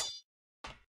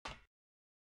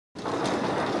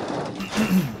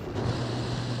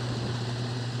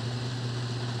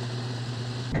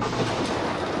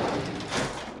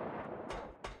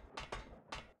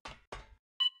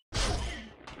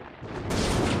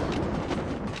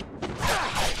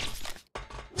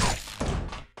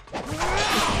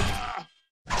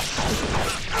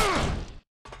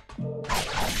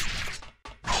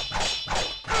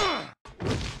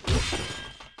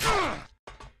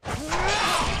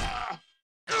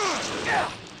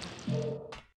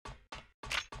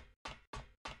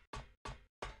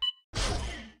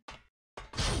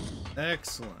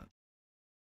 Excellent.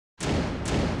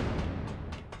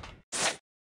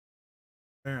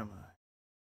 Where am I?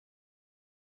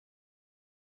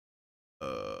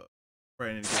 Right,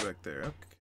 I need to go back there.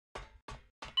 Okay.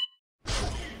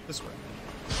 This way.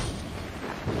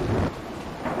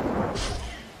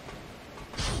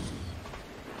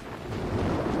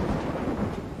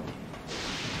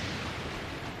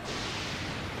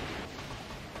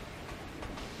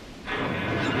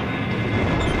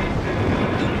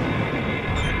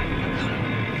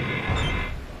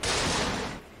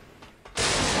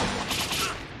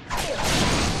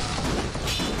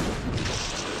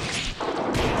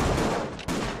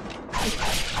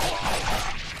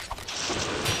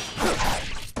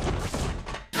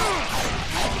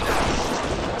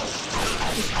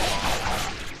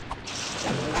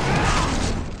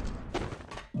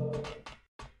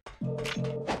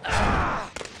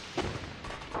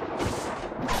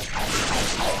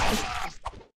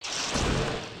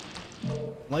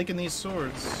 Liking these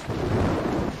swords.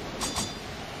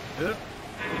 Yep.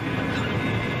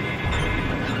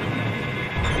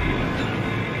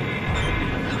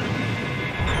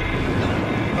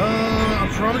 I'm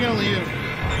probably gonna leave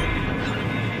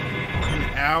an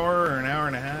hour or an hour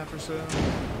and a half or so.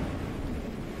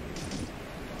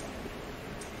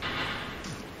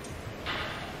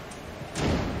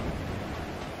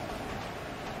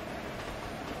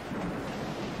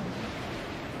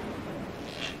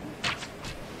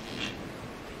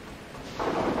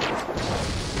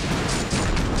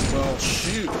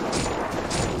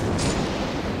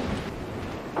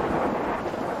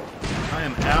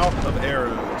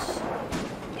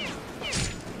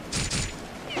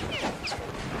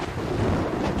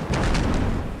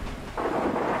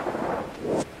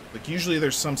 Usually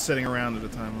there's some sitting around at a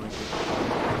time like that.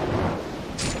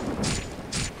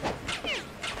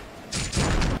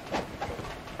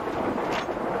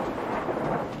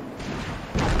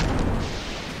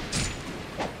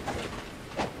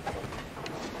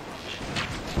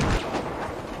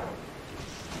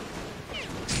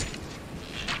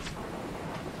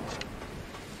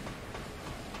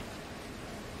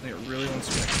 It really wants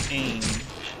me to aim.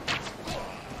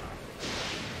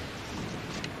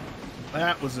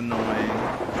 That was annoying.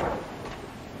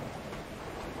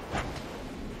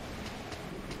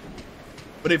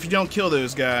 But if you don't kill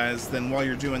those guys, then while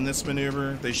you're doing this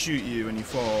maneuver, they shoot you and you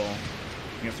fall.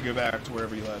 You have to go back to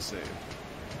wherever you last saved.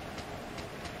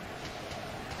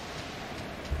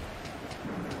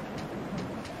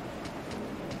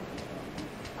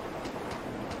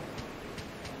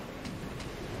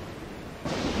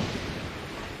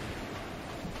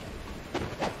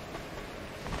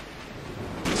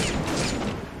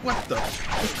 What the?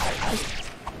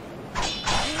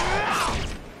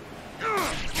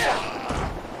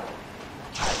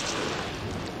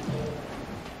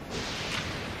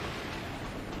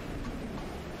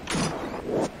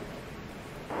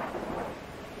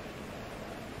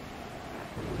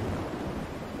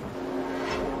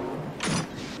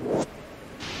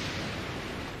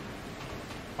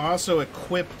 Also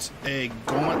equipped a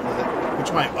gauntlet,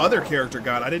 which my other character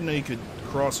got. I didn't know you could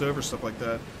cross over stuff like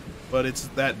that. But it's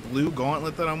that blue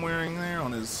gauntlet that I'm wearing there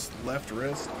on his left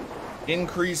wrist.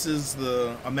 Increases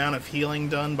the amount of healing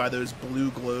done by those blue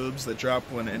globes that drop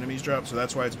when enemies drop, so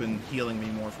that's why it's been healing me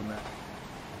more from that.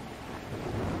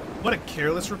 What a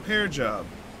careless repair job.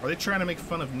 Are they trying to make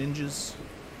fun of ninjas?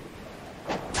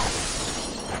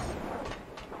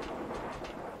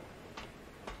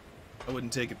 I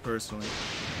wouldn't take it personally.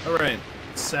 Alright,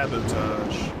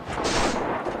 sabotage.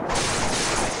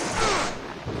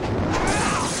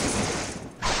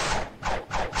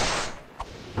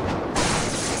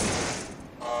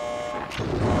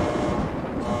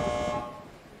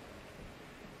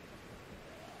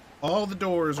 All the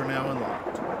doors are now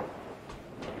unlocked.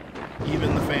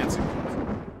 Even the fancy ones.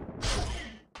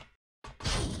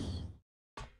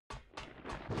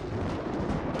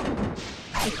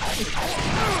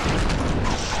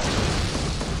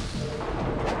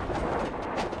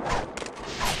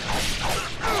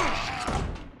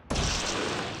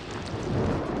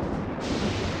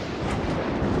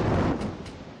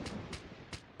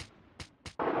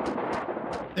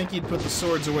 I think he'd put the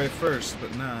swords away first,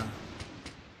 but nah.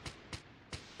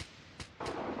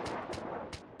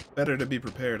 Better to be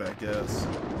prepared, I guess.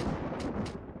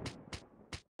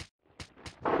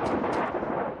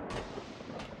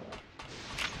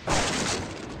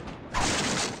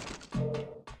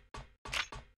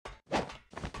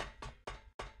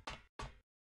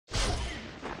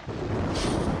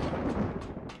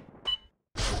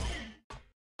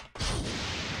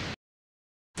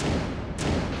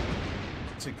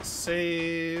 Take a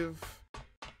save.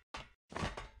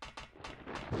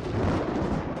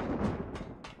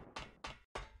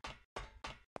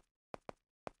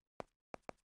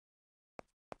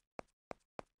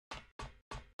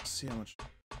 See how much.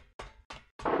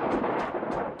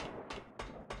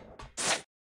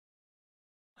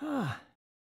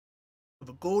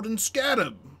 The golden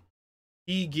scatter.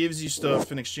 He gives you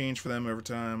stuff in exchange for them over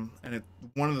time, and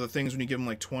one of the things when you give him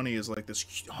like 20 is like this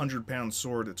 100-pound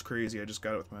sword. It's crazy. I just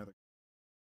got it with my other.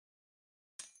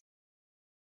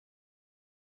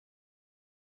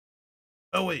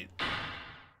 Oh wait.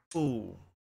 Ooh,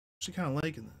 actually kind of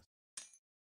liking this.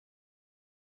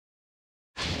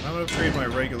 I'm gonna upgrade my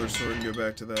regular sword and go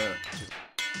back to that.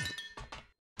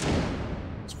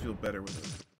 Just feel better with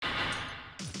it.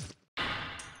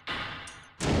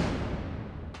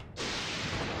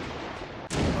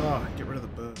 Oh, get rid of the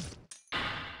bow.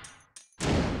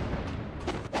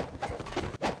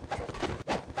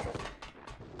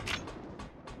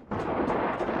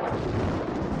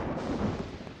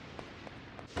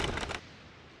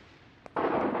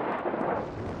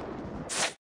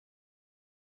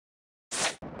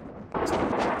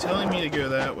 It's telling me to go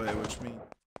that way, which means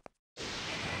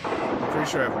I'm pretty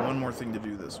sure I have one more thing to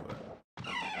do this way.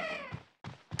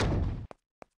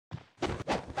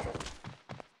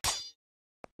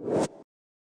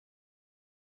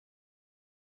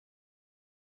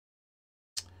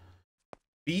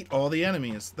 Beat all the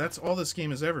enemies. That's all this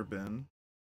game has ever been.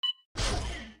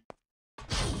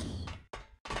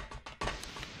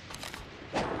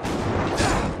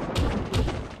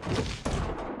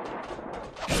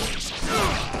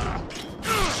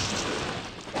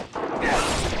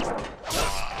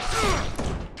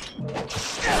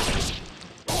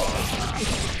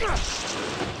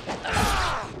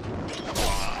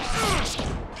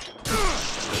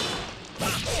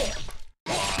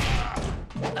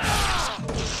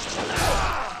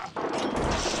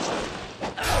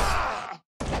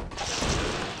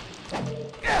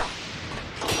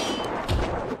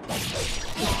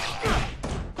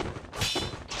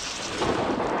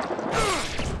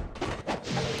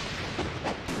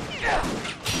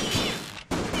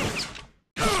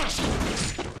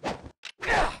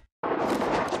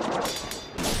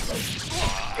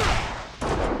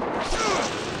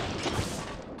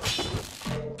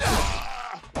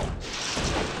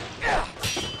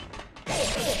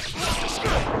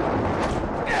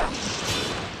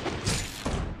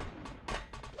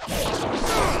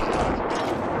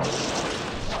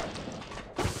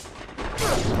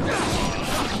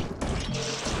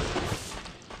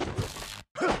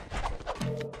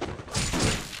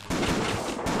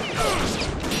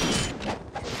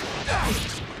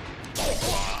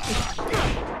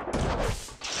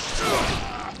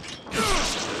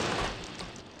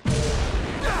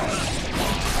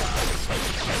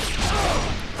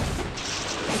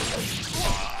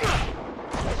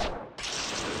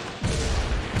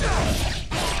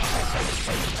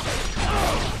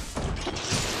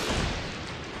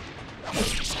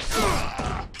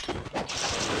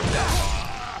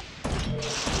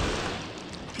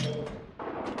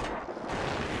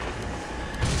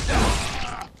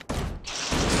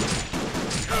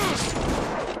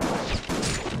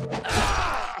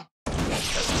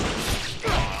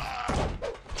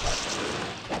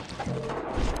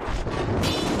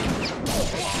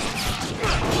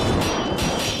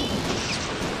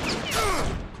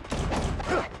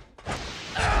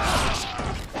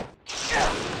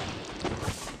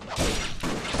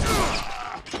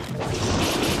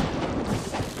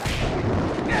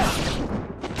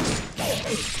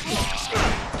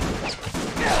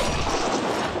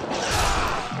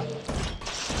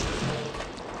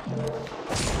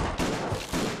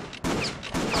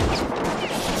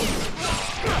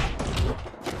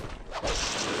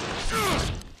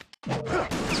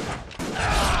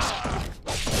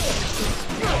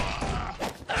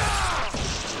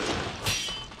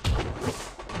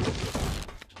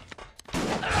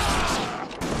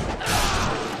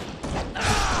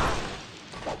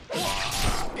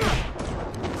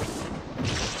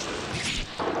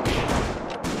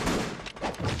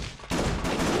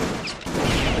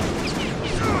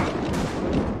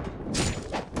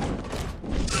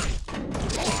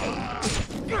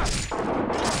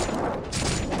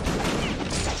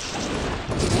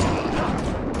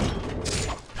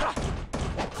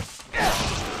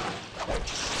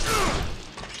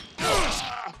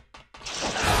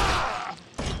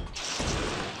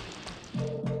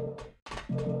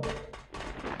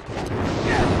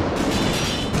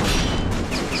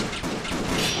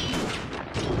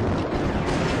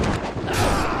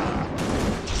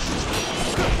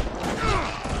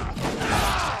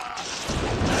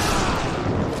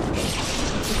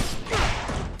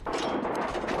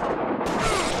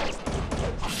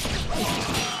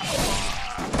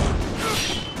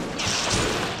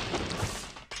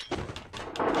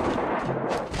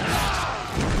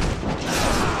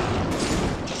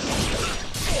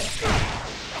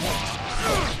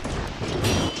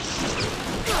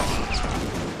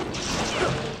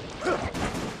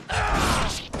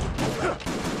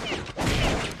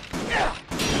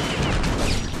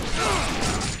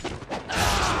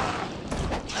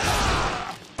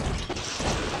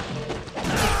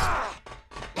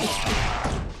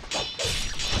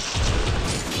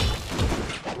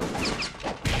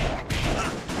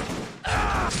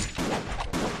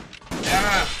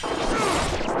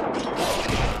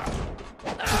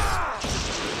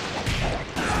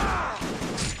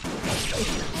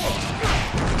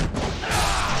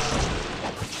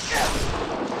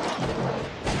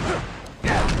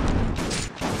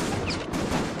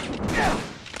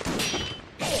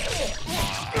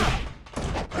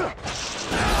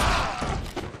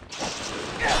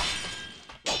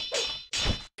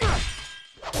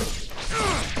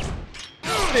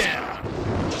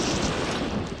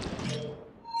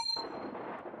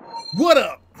 What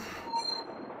up?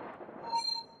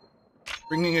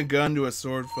 Bringing a gun to a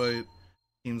sword fight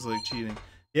seems like cheating.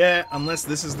 Yeah, unless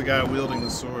this is the guy wielding the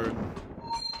sword.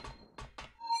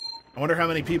 I wonder how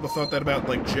many people thought that about,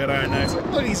 like, Jedi Knights.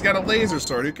 Like, look, he's got a laser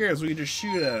sword. Who cares? We can just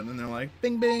shoot at it. And they're like,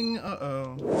 bing, bing,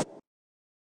 uh-oh.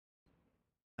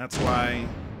 That's why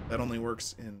that only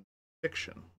works in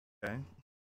fiction, okay?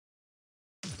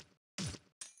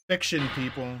 Fiction,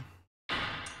 people.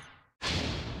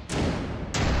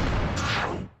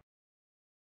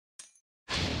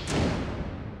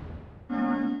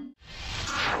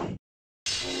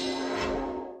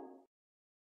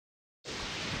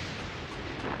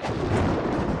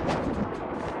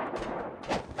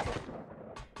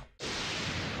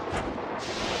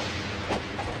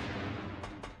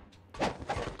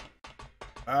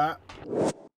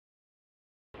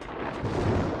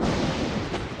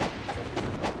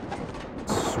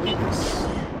 Sweetness.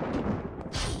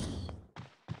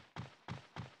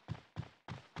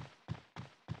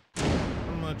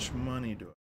 How much money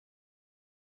do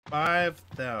I?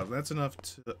 5,000. That's enough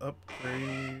to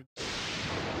upgrade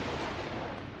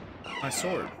my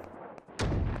sword. Did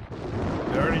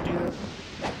I already do that?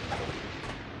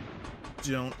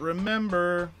 Don't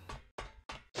remember.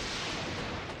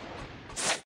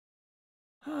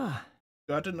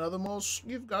 Got another more.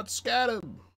 You've got scattered.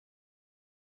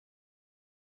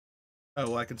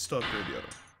 Oh, well, I can still upgrade the other.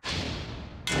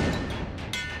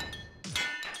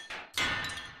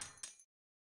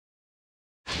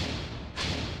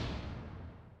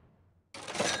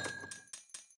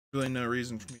 Really no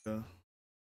reason for me to.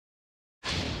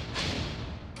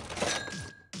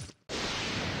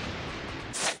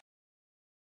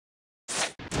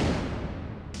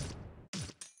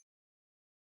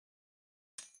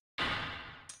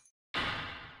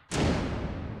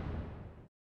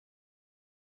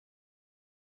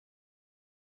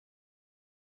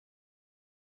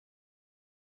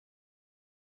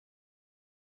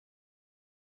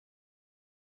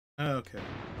 Okay.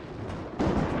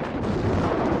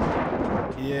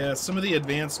 Yeah, some of the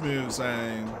advanced moves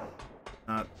I'm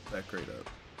not that great at.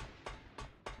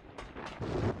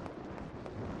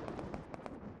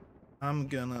 I'm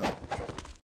gonna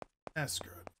ask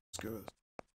her. Let's go with this.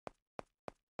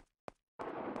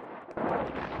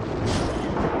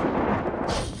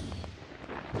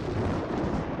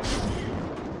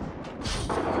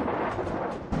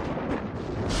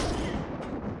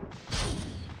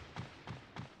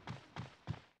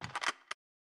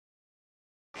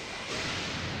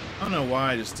 I don't know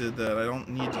why I just did that. I don't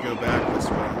need to go back this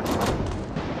way.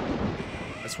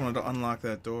 I just wanted to unlock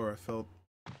that door. I felt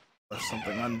left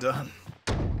something undone.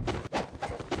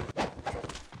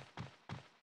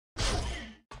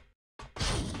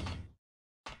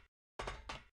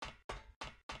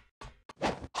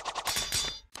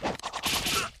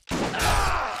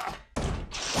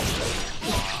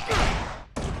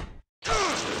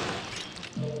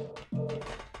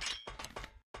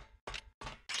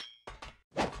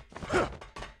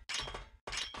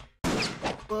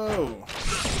 Whoa.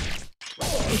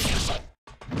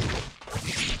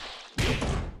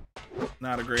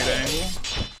 Not a great angle.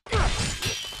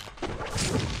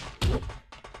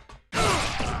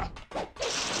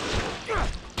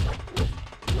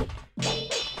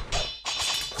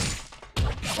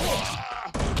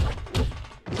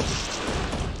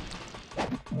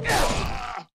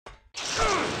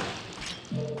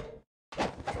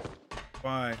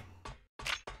 Why?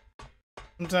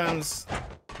 Sometimes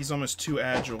he's almost too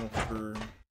agile for...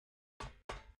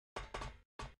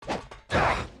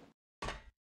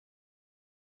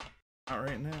 Not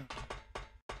right now.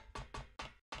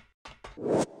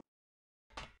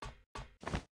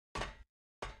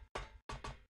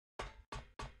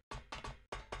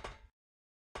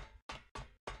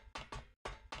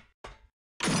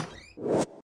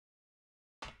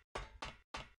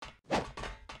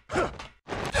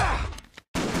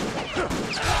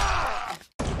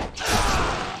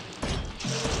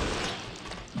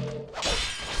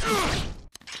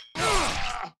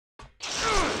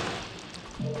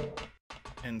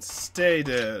 And stay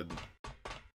dead.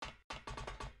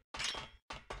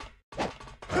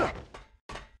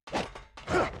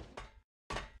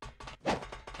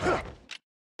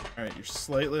 Alright, you're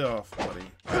slightly off, buddy.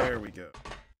 There we go.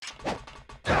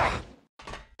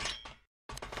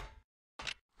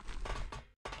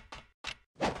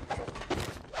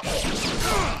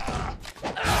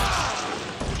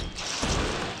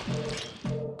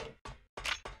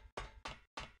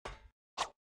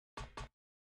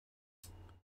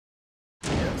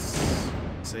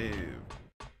 Save.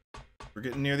 We're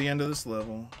getting near the end of this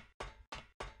level.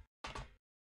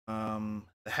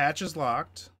 The hatch is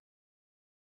locked.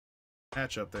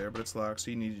 hatch up there, but it's locked,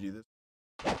 so you need to do this.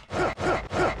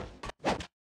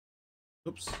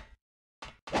 Oops.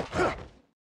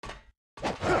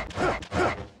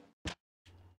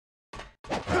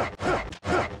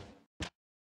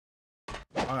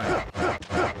 Alright.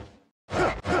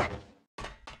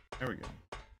 There we go.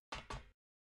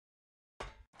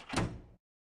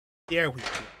 There we go.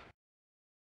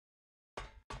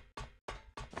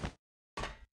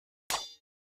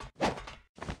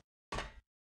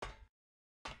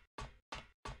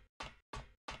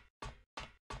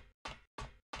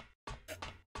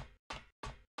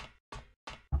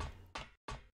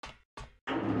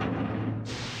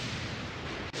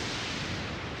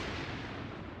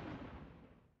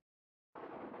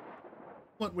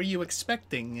 What were you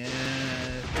expecting,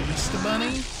 Beast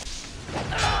Bunny?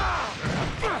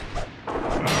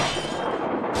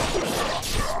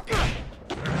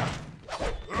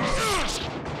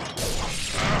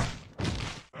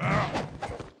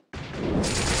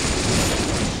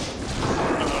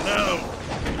 Oh no!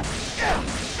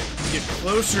 Get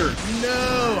closer!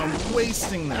 No! I'm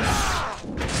wasting this!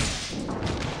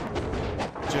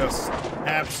 Just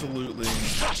absolutely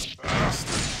wasted.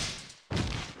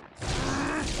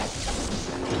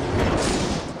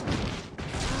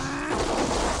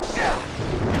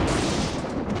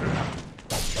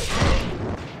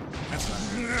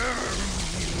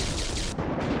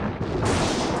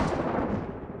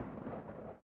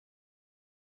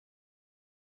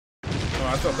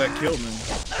 I thought that killed me.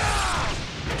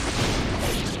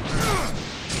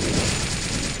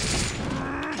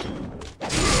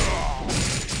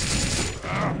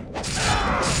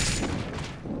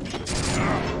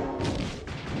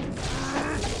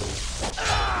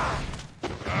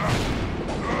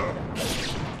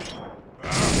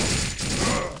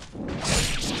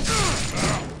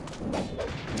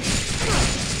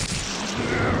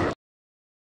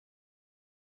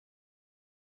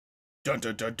 Dun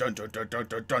dun dun dun dun dun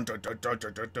dun dun dun dun dun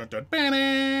dun dun dun dun dun.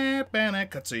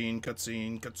 Cutscene,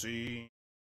 cutscene, cutscene.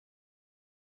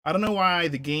 I don't know why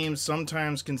the game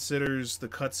sometimes considers the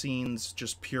cutscenes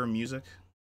just pure music.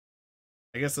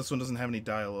 I guess this one doesn't have any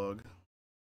dialogue.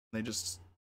 They just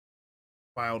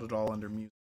filed it all under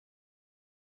music.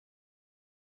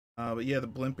 But yeah, the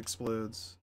blimp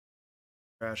explodes,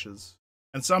 crashes,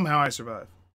 and somehow I survive.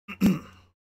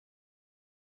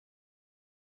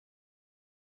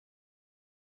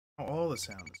 All the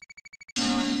sounds.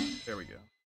 There we go.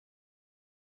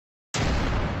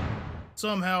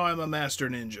 Somehow I'm a master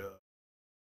ninja.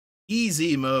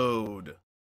 Easy mode.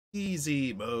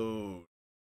 Easy mode.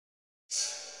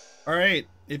 Alright,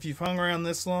 if you've hung around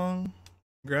this long,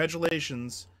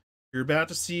 congratulations. You're about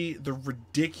to see the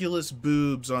ridiculous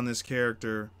boobs on this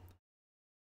character.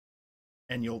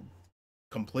 And you'll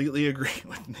completely agree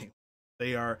with me.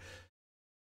 They are...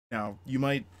 Now, you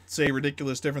might say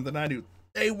ridiculous different than I do.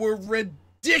 They were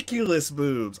ridiculous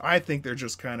boobs. I think they're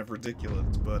just kind of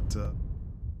ridiculous, but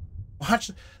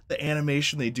watch the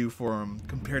animation they do for them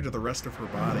compared to the rest of her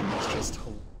body. It's just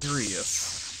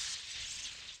hilarious.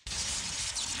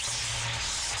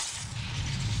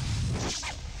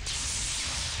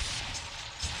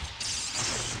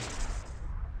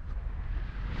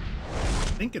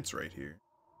 I think it's right here.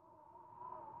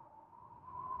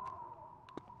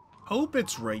 Hope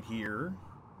it's right here.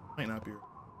 Might not be.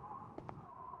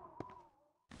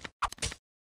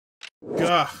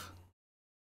 Gah.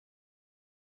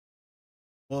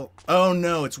 Well, oh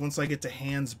no, it's once I get to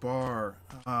Hans Bar.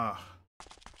 Ah.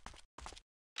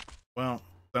 Well,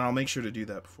 then I'll make sure to do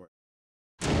that before.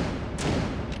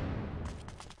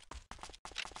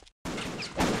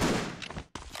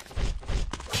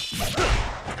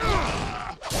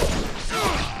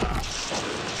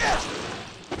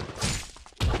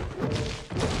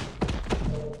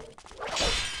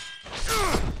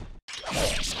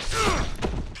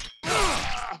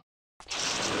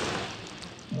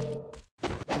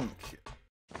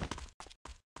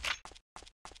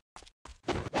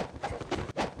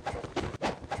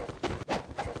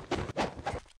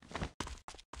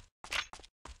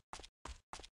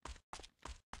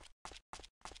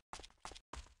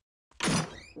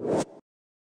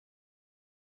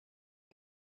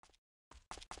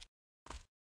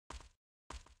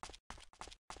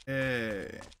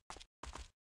 Hey.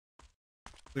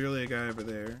 Clearly a guy over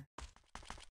there.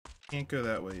 Can't go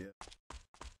that way yet.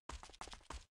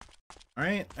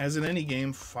 Alright, as in any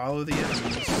game, follow the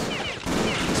enemies.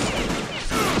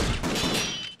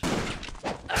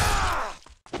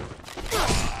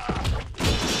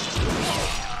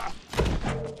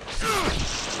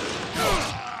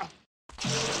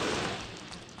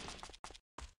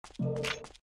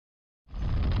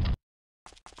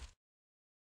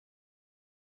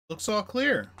 Looks all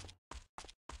clear.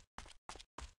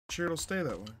 Sure it'll stay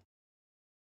that way.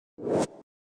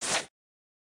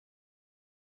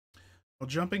 Well,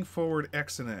 jumping forward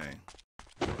X and A.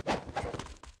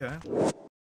 Okay.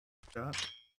 Got.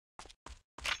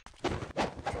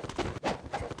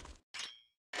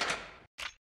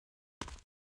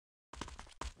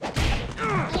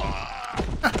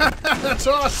 That's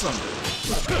awesome!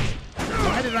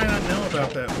 Why did I not know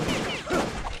about that move?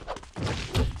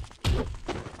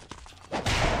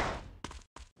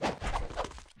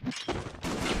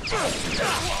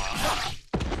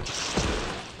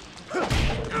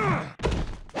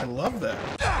 I love that.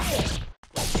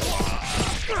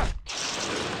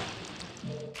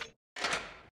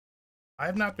 I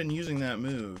have not been using that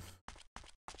move.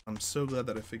 I'm so glad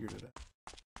that I figured it out.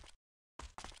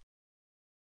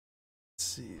 Let's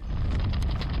see.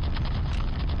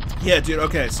 Yeah, dude,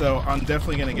 okay, so I'm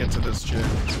definitely gonna get to this chick.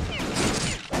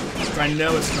 I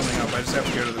know it's coming up, I just have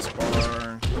to go to this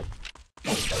bar.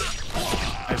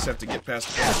 I just have to get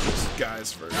past these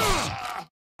guys first.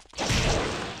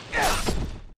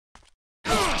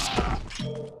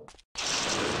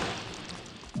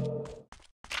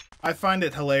 I find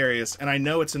it hilarious, and I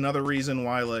know it's another reason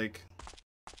why, like,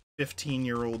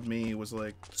 15-year-old me was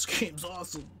like, this game's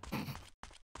awesome. Look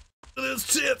at those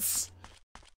tits!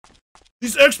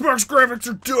 These Xbox graphics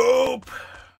are dope!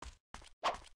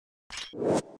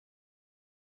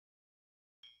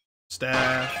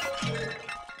 Staff.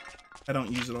 I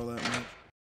don't use it all that much.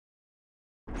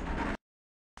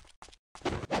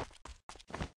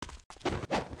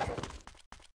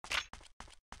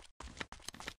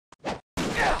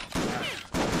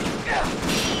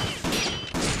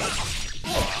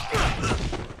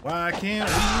 Why can't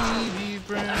we be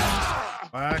friends?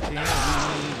 Why can't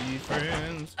we be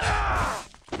friends?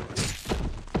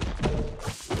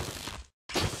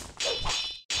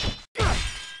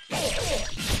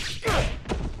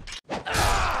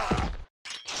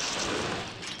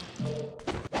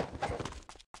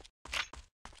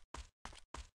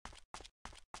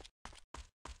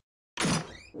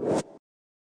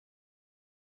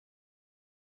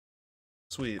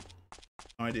 Sweet.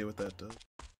 No idea what that does.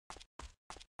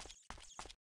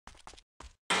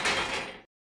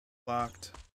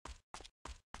 Locked.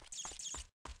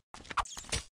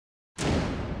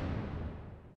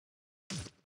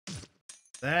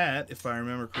 That, if I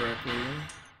remember correctly,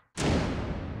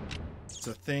 it's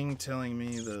a thing telling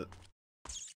me that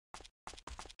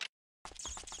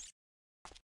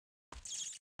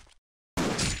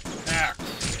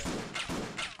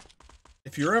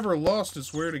if you're ever lost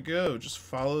as where to go, just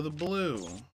follow the blue.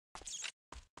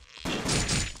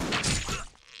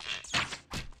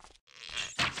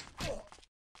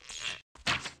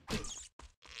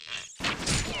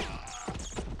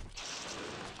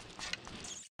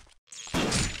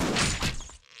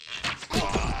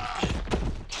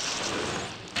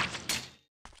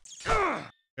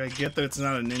 I get that it's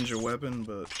not a ninja weapon,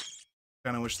 but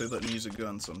kind of wish they'd let me use a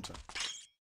gun sometime.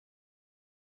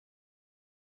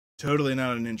 Totally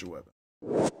not a ninja weapon.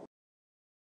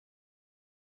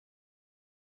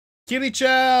 Kitty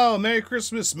Chow! Merry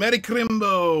Christmas! Merry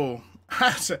Crimbo!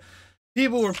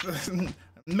 People were...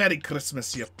 Merry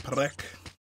Christmas, you prick.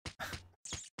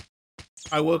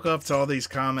 I woke up to all these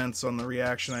comments on the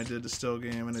reaction I did to Still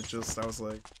Game, and it just... I was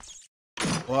like...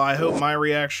 Well, I hope my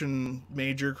reaction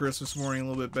made your Christmas morning a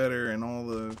little bit better, and all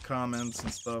the comments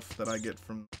and stuff that I get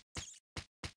from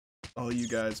all you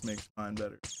guys makes mine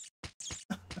better.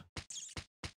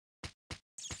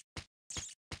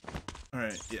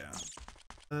 Alright, yeah.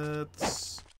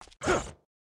 That's...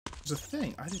 There's a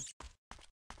thing. I didn't...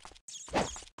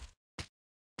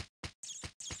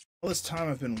 All this time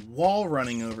I've been wall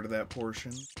running over to that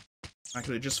portion. I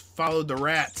could have just followed the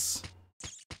rats.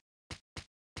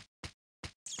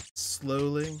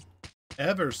 Slowly.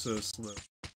 Ever so slow.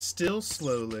 Still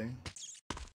slowly.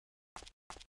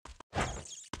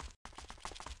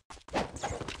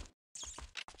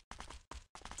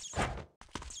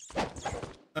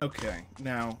 Okay,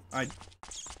 now, I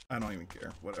don't even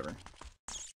care. Whatever.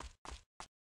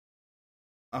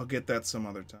 I'll get that some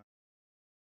other time.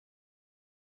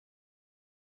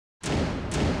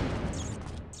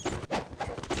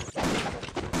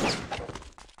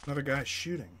 Another guy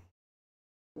shooting.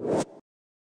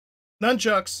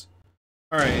 Nunchucks!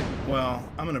 Alright, well,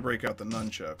 I'm gonna break out the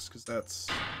nunchucks, because that's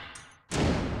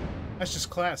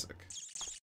just classic.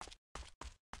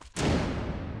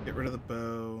 Get rid of the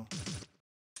bow.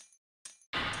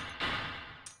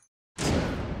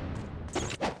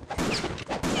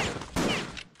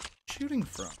 Shooting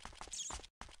from?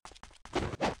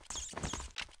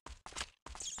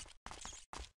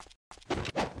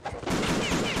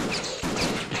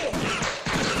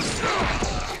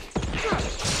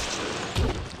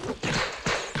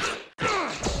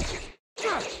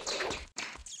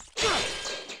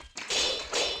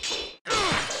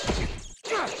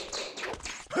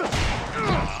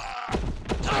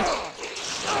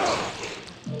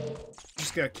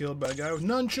 Just got killed by a guy with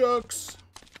nunchucks.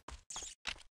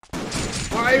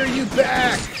 Why are you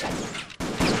back?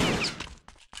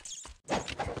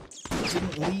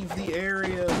 Didn't leave the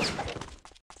area.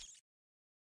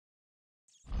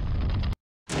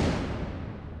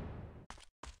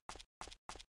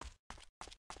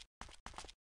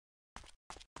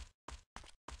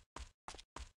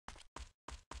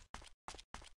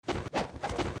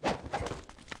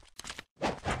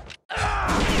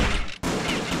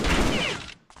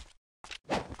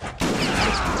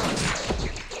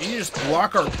 You just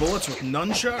block our bullets with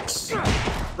nunchucks?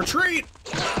 Retreat!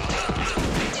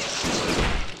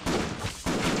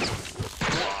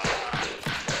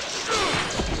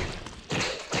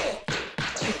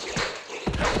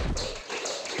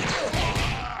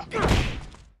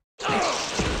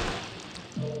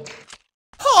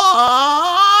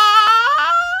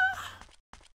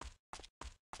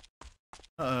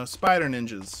 Spider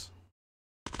ninjas.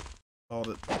 Called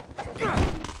it.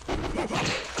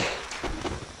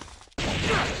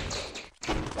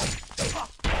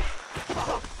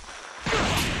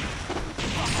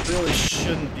 Really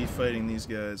shouldn't be fighting these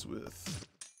guys with.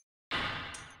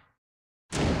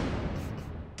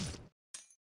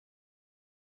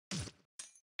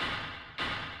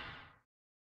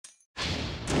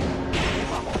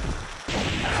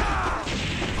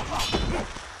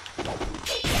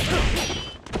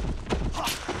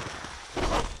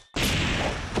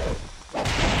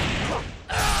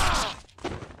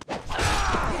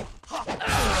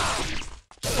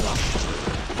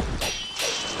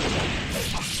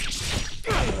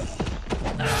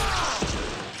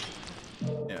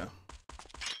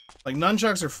 Like,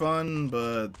 nunchucks are fun,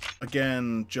 but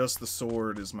again, just the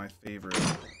sword is my favorite.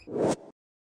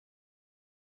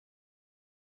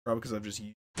 Probably because I've just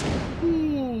used.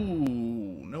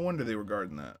 Ooh, no wonder they were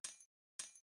guarding that.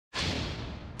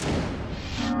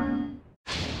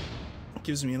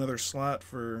 Gives me another slot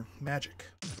for magic.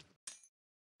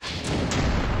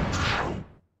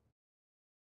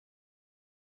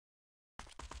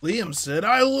 Liam said,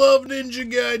 I love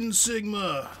Ninja Gaiden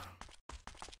Sigma.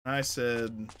 I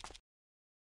said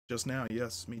just now,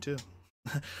 yes, me too.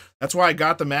 That's why I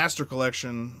got the Master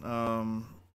Collection.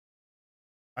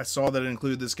 I saw that it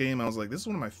included this game. I was like, this is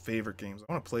one of my favorite games.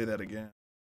 I want to play that again.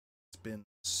 It's been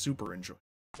super enjoyable.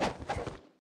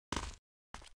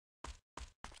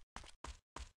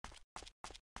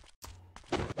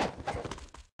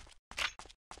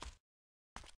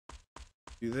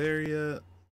 You there yet?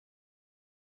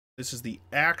 This is the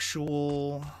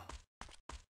actual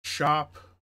shop.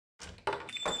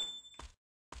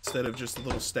 Instead of just a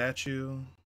little statue.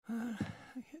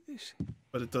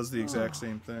 But it does the exact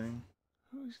same thing.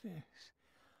 Who's this?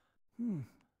 Who's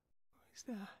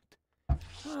that?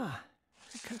 Ah,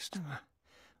 the customer.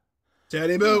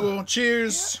 Daddy Bogle,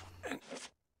 cheers! Yeah.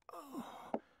 Oh,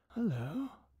 hello.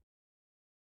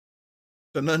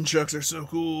 The nunchucks are so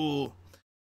cool.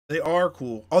 They are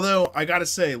cool. Although, I gotta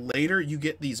say, later you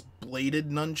get these bladed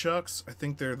nunchucks. I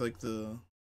think they're like the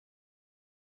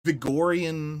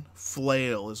Vigorian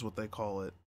flail is what they call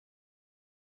it.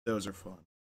 Those are fun.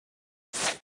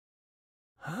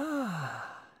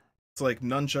 It's like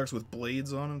nunchucks with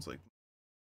blades on them. It's like,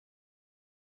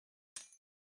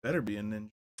 better be a ninja.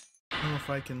 I don't know if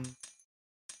I can.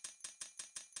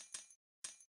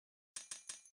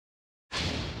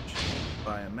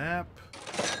 Buy a map.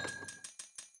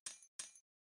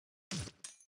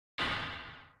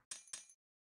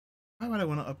 Why would I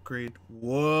want to upgrade?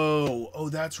 Whoa! Oh,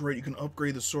 that's right. You can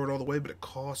upgrade the sword all the way, but it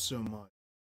costs so much.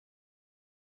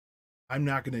 I'm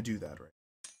not going to do that right.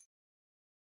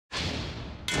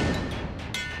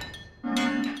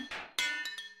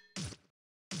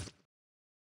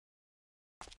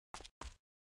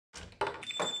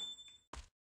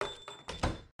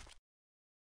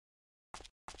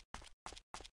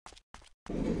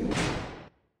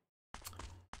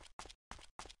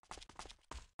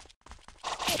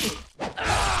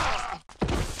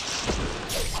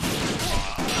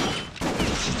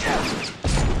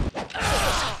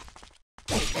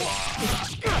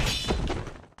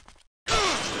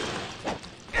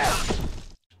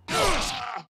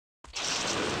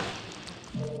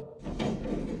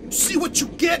 See what you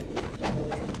get?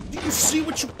 Do you see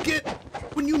what you get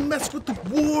when you mess with the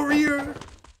warrior?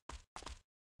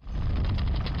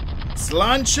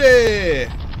 Slanche! I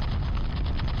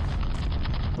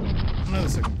know the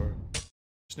second part.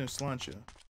 There's no slancha.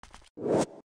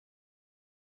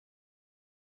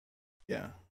 Yeah.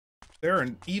 There are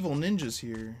evil ninjas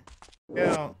here.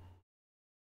 Yeah.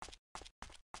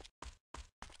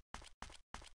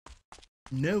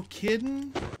 No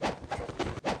kidding?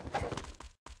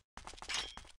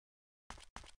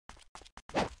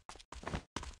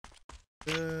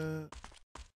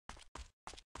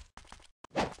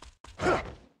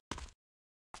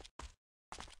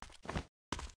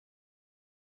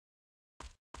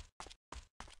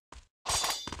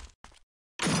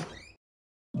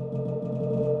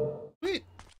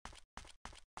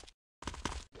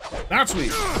 Not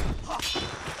sweet.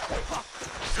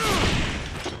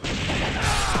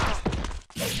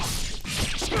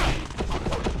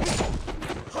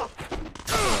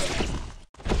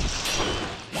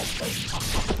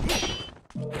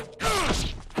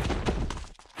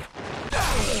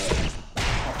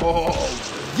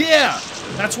 Oh, yeah!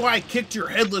 That's why I kicked your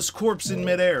headless corpse in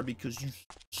midair, because you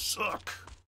suck.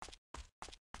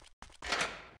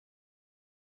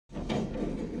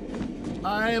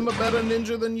 I am a better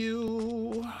ninja than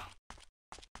you.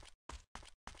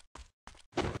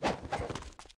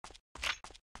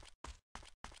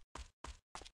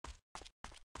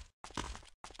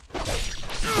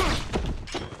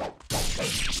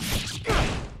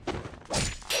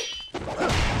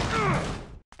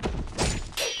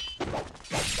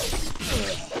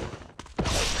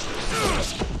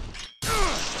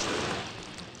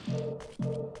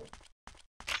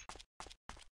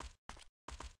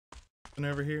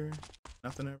 Nothing over here?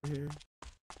 Nothing over here?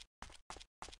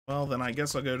 Well, then I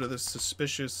guess I'll go to this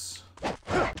suspicious,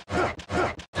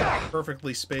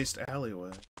 perfectly spaced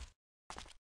alleyway.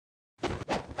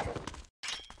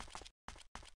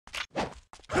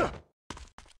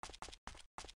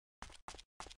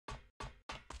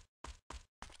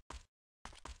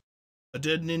 A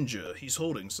dead ninja. He's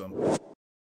holding something.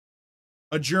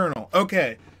 A journal.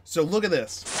 Okay, so look at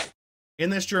this. In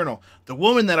this journal, the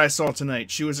woman that I saw tonight,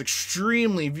 she was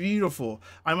extremely beautiful.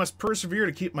 I must persevere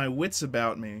to keep my wits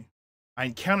about me. I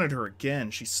encountered her again.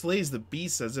 She slays the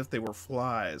beasts as if they were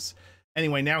flies.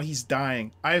 Anyway, now he's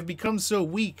dying. I have become so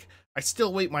weak. I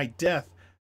still wait my death.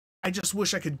 I just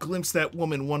wish I could glimpse that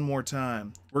woman one more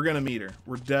time. We're gonna meet her.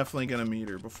 We're definitely gonna meet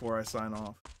her before I sign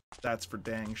off. That's for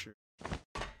dang sure.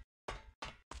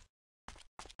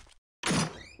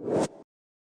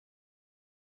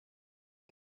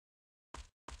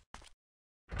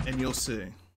 And you'll see.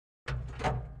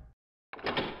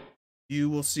 You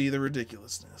will see the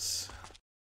ridiculousness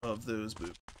of those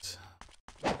boobs.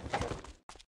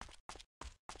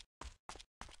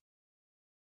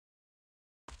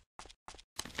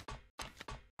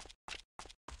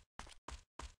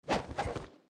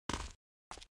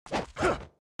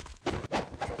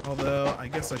 Although, I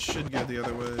guess I should go the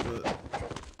other way, but...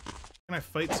 Can I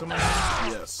fight someone?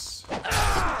 Yes.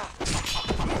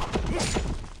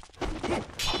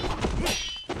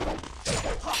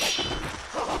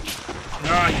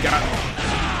 Ah, he got me.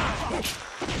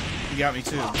 He got me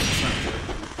too. That's not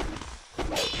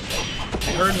good.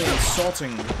 He heard me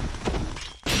insulting.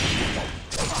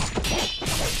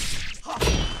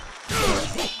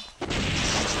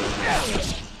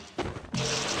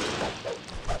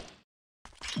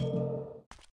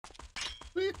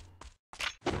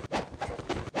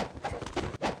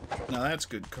 Now that's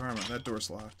good karma. That door's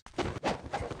locked.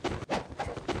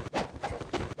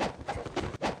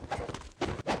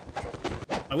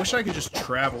 I wish I could just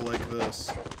travel like this.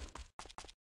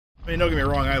 I mean, don't get me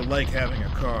wrong, I like having a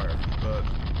car, but...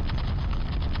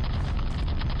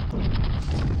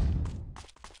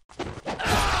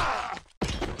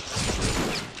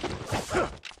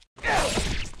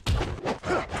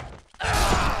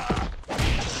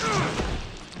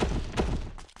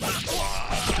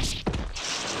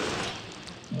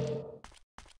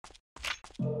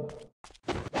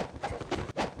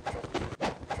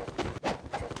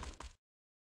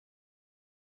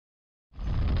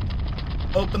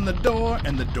 Open the door,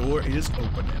 and the door is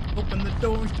opening. Open the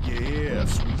door, yeah,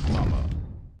 sweet mama.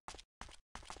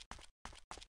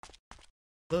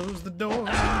 Close the door.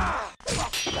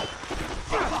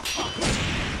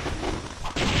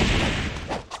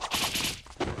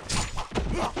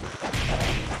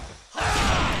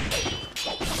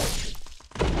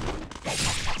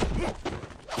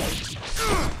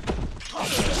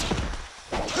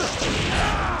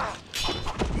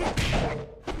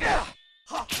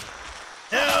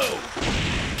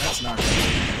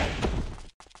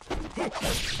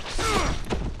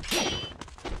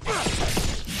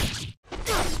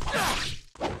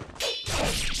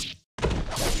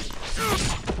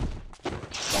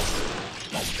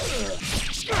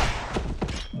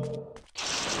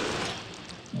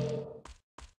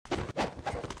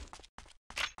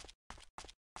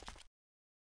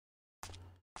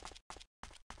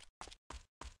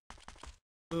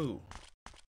 Ooh.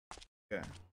 Okay.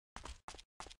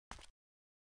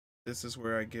 This is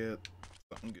where I get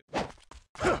something good.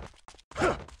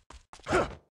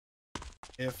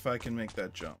 If I can make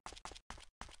that jump.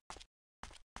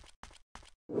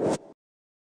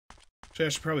 Actually, I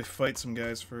should probably fight some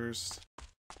guys first.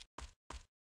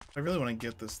 I really want to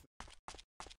get this thing.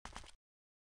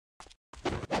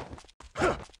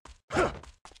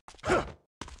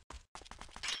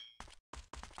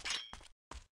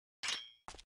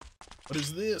 What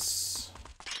is this?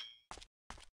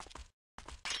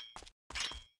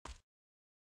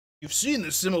 You've seen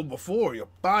this symbol before. Your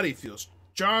body feels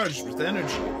charged with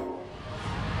energy.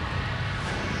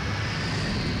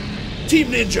 Team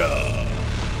Ninja!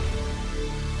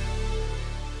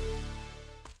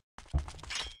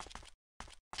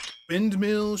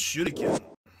 Windmill Shuriken.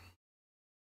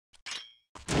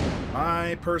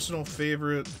 My personal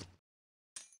favorite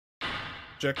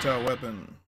projectile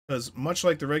weapon. Because much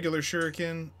like the regular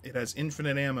shuriken, it has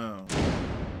infinite ammo.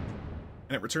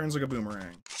 And it returns like a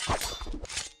boomerang.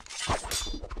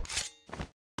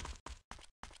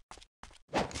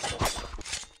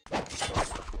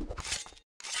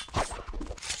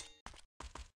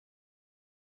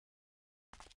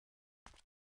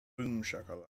 Boom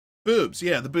shakalaka. Boobs,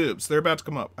 yeah, the boobs. They're about to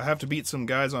come up. I have to beat some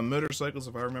guys on motorcycles,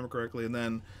 if I remember correctly, and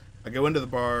then I go into the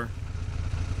bar,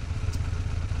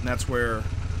 and that's where...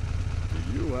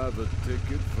 Do you have a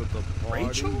ticket for the party?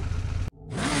 Rachel?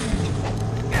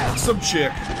 Some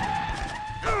chick.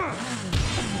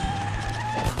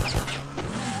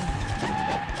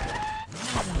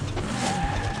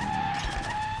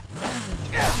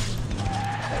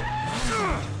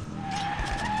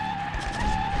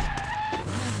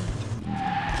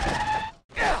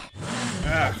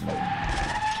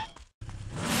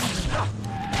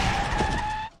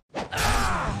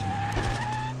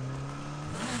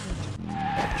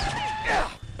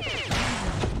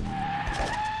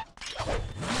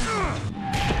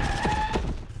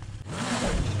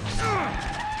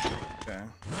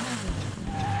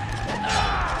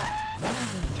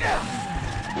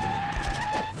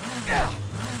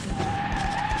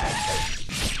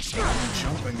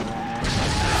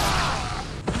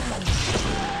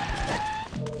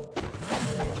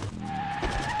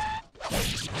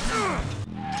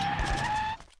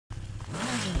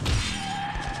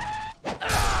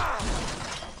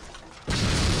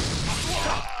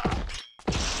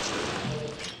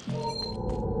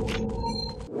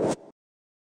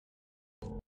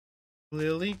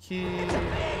 Lily Key.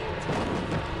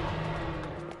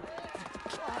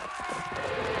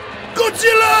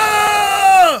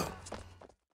 Godzilla!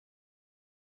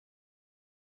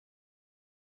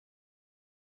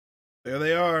 There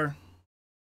they are.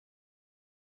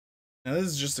 Now this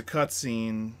is just a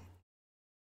cutscene.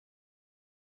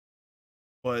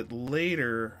 But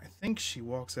later, I think she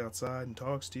walks outside and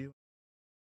talks to you.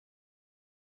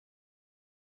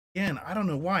 Again, I don't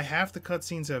know why. Half the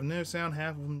cutscenes have no sound,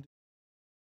 half of them do.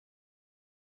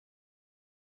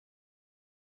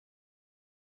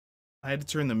 I had to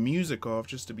turn the music off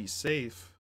just to be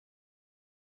safe.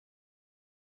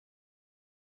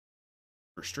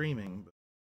 For streaming. But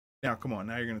now, come on.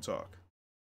 Now you're going to talk.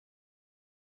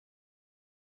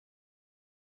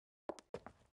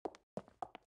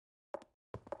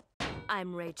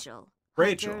 I'm Rachel.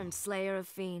 Rachel. Hunter and Slayer of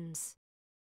Fiends.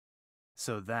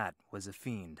 So that was a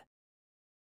fiend.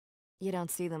 You don't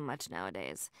see them much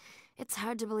nowadays. It's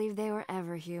hard to believe they were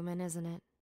ever human, isn't it?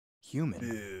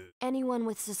 Human? Anyone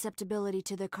with susceptibility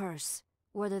to the curse,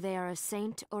 whether they are a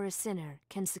saint or a sinner,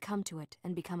 can succumb to it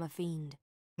and become a fiend.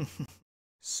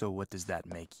 So what does that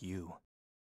make you?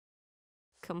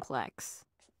 Complex.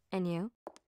 And you?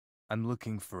 I'm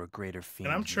looking for a greater fiend.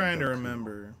 And I'm trying to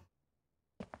remember.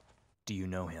 Do you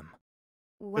know him?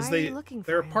 Why are you looking for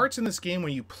there are him? parts in this game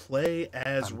where you play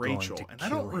as I'm Rachel, going to and I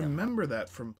don't kill him. remember that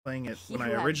from playing it when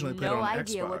You I originally have played it no on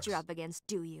idea Xbox. what you're up against,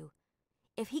 do you?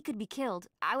 If he could be killed,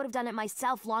 I would have done it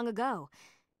myself long ago.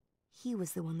 He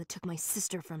was the one that took my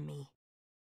sister from me.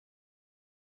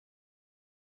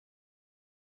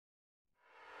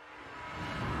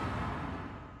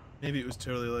 Maybe it was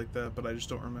totally like that, but I just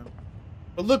don't remember.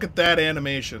 But look at that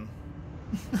animation.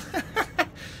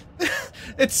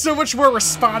 It's so much more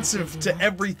responsive to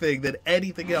everything than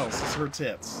anything else is her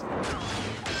tits.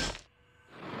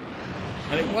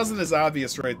 And it wasn't as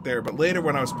obvious right there, but later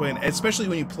when I was playing, especially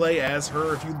when you play as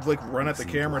her, if you like run at the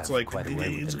camera, it's like like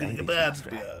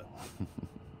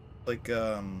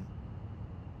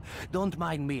Don't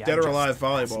mind me. Dead I'm or Alive just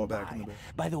volleyball passing back in the by. day.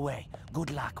 By the way,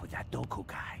 good luck with that Doku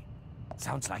guy.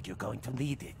 Sounds like you're going to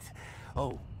need it.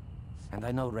 Oh, and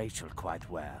I know Rachel quite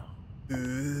well.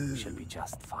 She'll be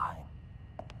just fine.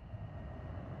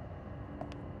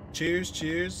 Cheers,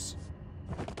 cheers.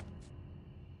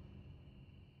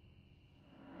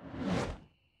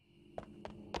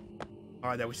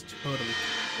 Oh, that was totally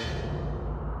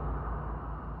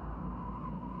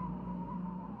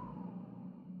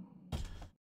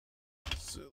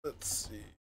So let's see.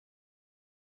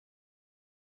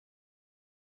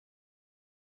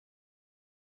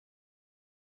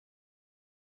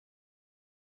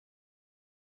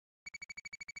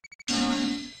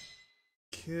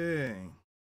 Okay.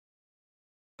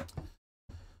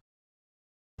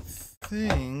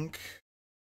 Think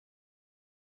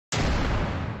a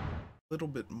little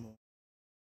bit more.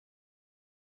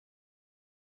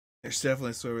 There's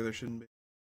definitely a story where there shouldn't be.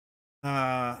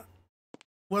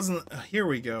 Wasn't here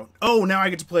we go. Oh, now I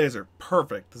get to play as her.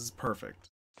 Perfect. This is perfect.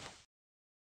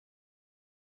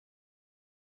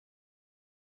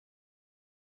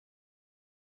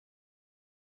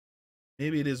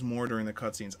 Maybe it is more during the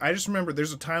cutscenes. I just remember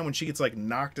there's a time when she gets like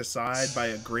knocked aside by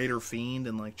a greater fiend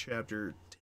in like chapter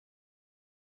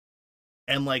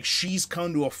 10. And like she's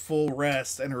come to a full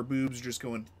rest and her boobs are just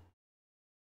going.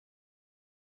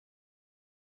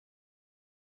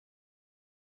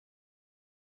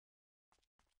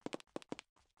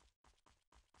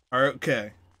 Alright,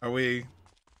 okay. Are we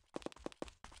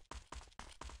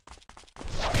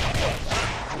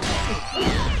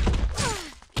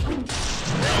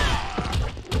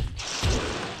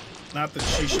not that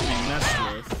she should be messed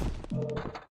with.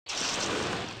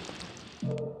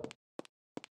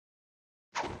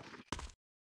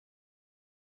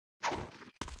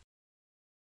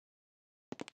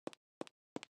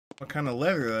 What kind of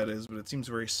leather that is, but it seems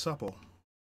very supple.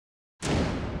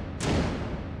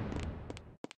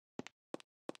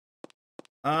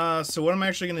 So what I'm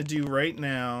actually gonna do right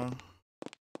now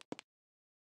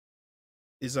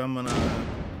is I'm gonna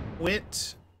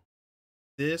quit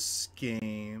this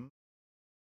game.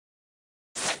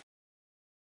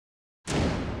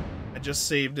 I just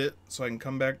saved it so I can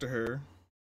come back to her.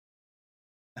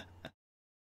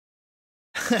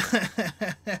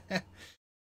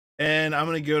 And I'm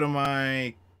gonna go to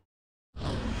my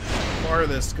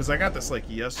farthest because I got this like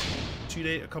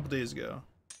a couple days ago.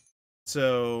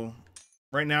 So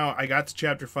right now I got to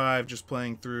chapter 5 just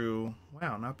playing through.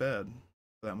 Wow, not bad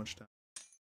for that much time.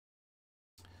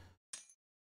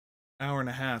 Hour and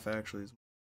a half actually.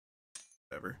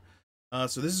 Whatever.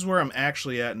 So this is where I'm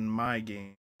actually at in my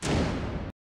game.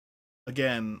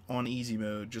 Again, on easy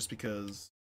mode, just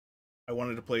because I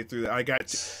wanted to play through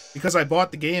that. Because I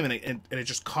bought the game and it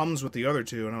just comes with the other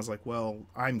two, and I was like, well,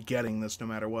 I'm getting this no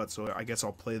matter what, so I guess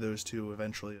I'll play those two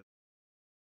eventually.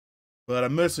 But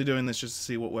I'm mostly doing this just to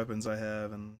see what weapons I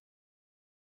have, and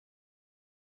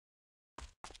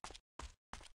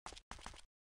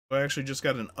I actually just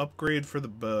got an upgrade for the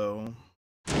bow,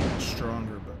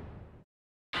 stronger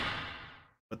bow.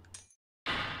 But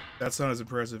that's not as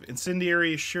impressive.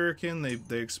 Incendiary shuriken,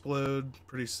 they explode.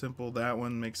 Pretty simple. That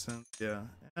one makes sense. Yeah.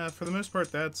 For the most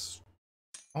part, that's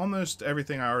almost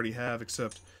everything I already have,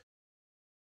 except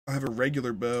I have a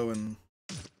regular bow and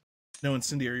no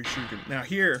incendiary shuriken. Now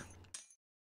here,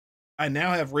 I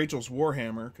now have Rachel's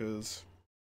warhammer because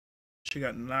she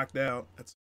got knocked out.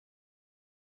 That's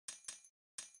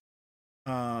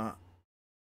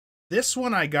this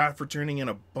one I got for turning in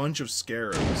a bunch of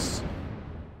scarabs.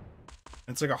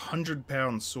 It's like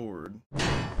 100-pound sword.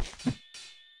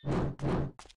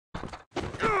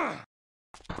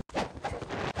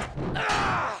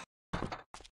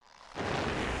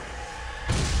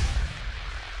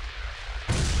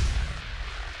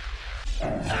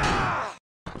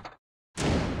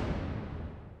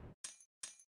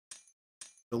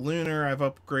 The lunar I've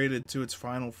upgraded to its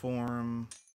final form.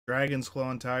 Dragon's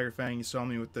Claw and Tiger Fang, you saw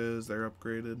me with those, they're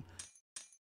upgraded.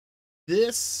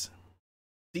 These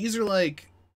are like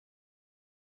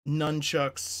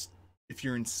nunchucks if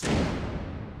you're insane.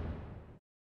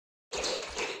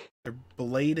 They're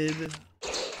bladed.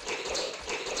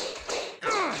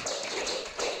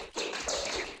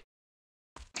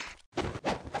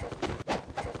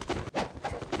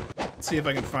 Let's see if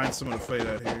I can find someone to fight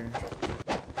out here.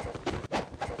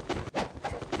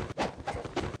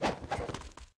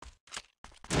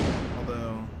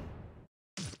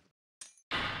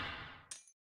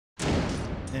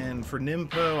 For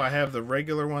Nimpo, I have the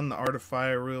regular one, the Art of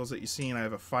Fire rules that you see, and I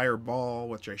have a Fireball,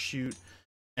 which I shoot,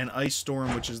 and Ice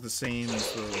Storm, which is the same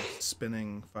as the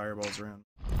spinning fireballs around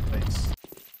ice.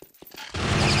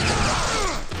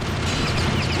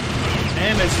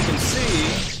 And as you can see,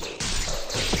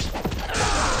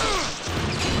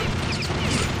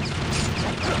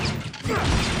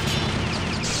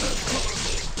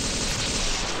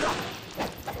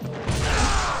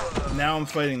 now I'm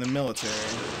fighting the military.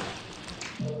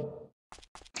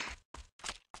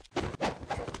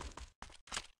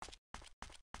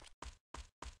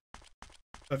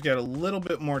 I've got a little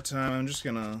bit more time. I'm just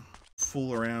gonna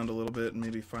fool around a little bit and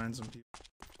maybe find some people.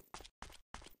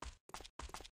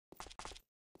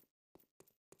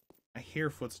 I hear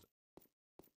footsteps.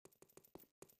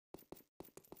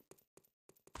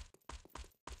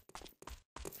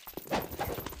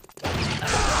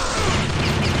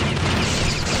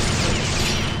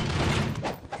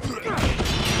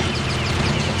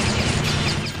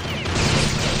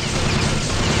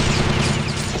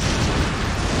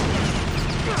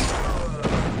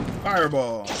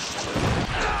 Fireball.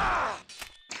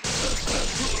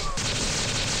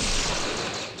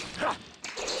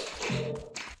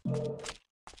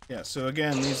 Yeah, so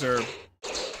again, these are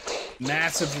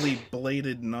massively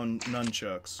bladed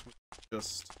nunchucks.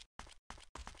 Just...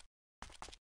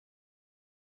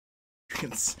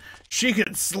 She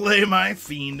could slay my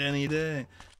fiend any day.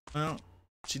 Well,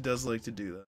 she does like to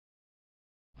do that.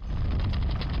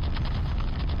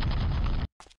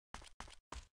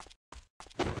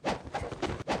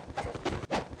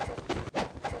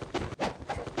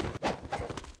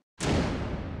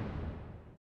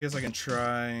 I guess I can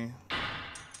try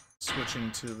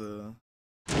switching to the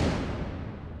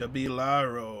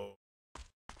Bilaro.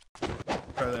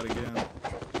 Try that again.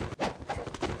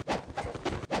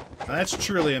 Now that's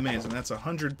truly amazing. That's a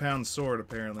 100-pound sword,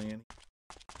 apparently.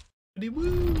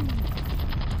 Woo!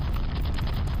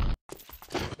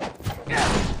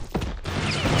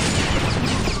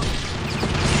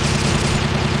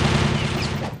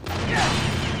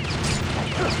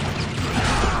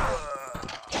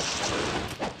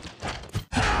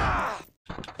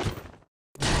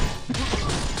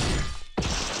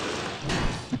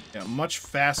 Yeah, much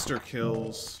faster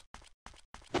kills.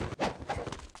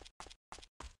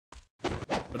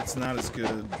 But it's not as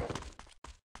good.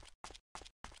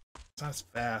 It's not as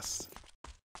fast.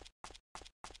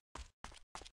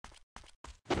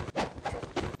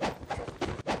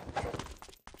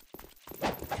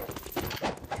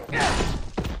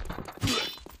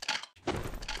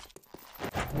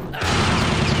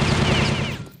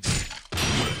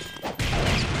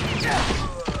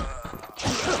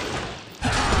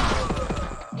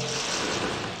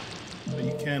 But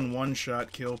you can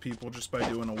one-shot kill people just by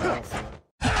doing a wall flip.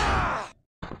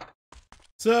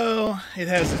 So, it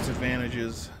has its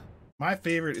advantages. My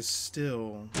favorite is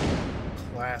still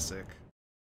classic.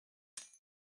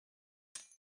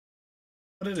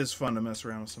 But it is fun to mess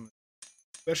around with some,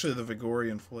 especially the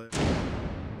Vigorian flip.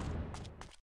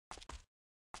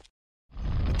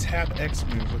 The tap X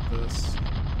move with this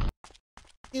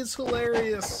is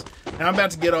hilarious. And I'm about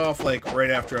to get off, like,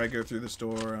 right after I go through this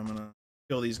door. I'm gonna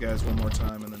kill these guys one more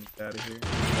time and then get out of here.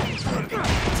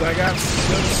 So I got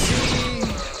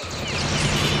some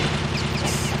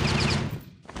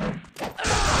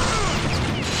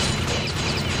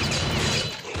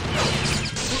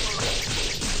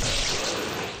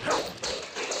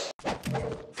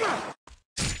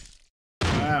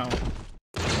Wow.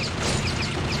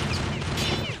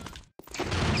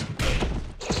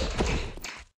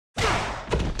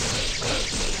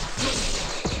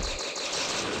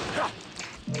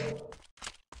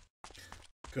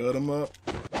 Cut him up.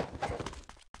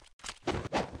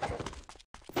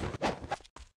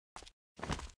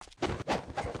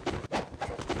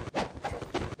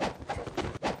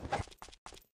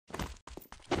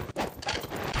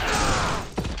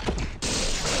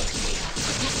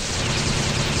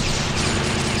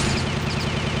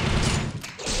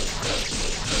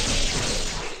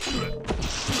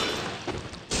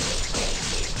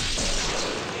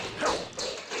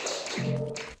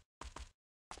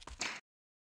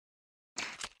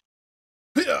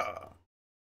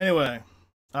 Anyway,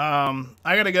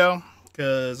 I gotta go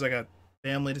because I got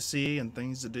family to see and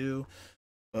things to do.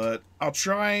 But I'll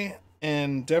try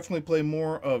and definitely play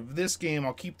more of this game.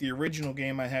 I'll keep the original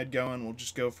game I had going. We'll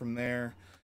just go from there.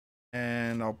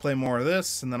 And I'll play more of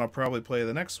this, and then I'll probably play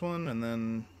the next one. And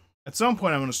then at some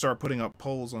point, I'm going to start putting up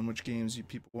polls on which games you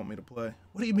people want me to play.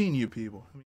 What do you mean, you people?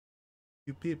 I mean,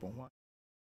 you people. What?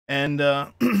 And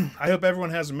I hope everyone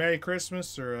has a Merry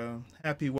Christmas or a Happy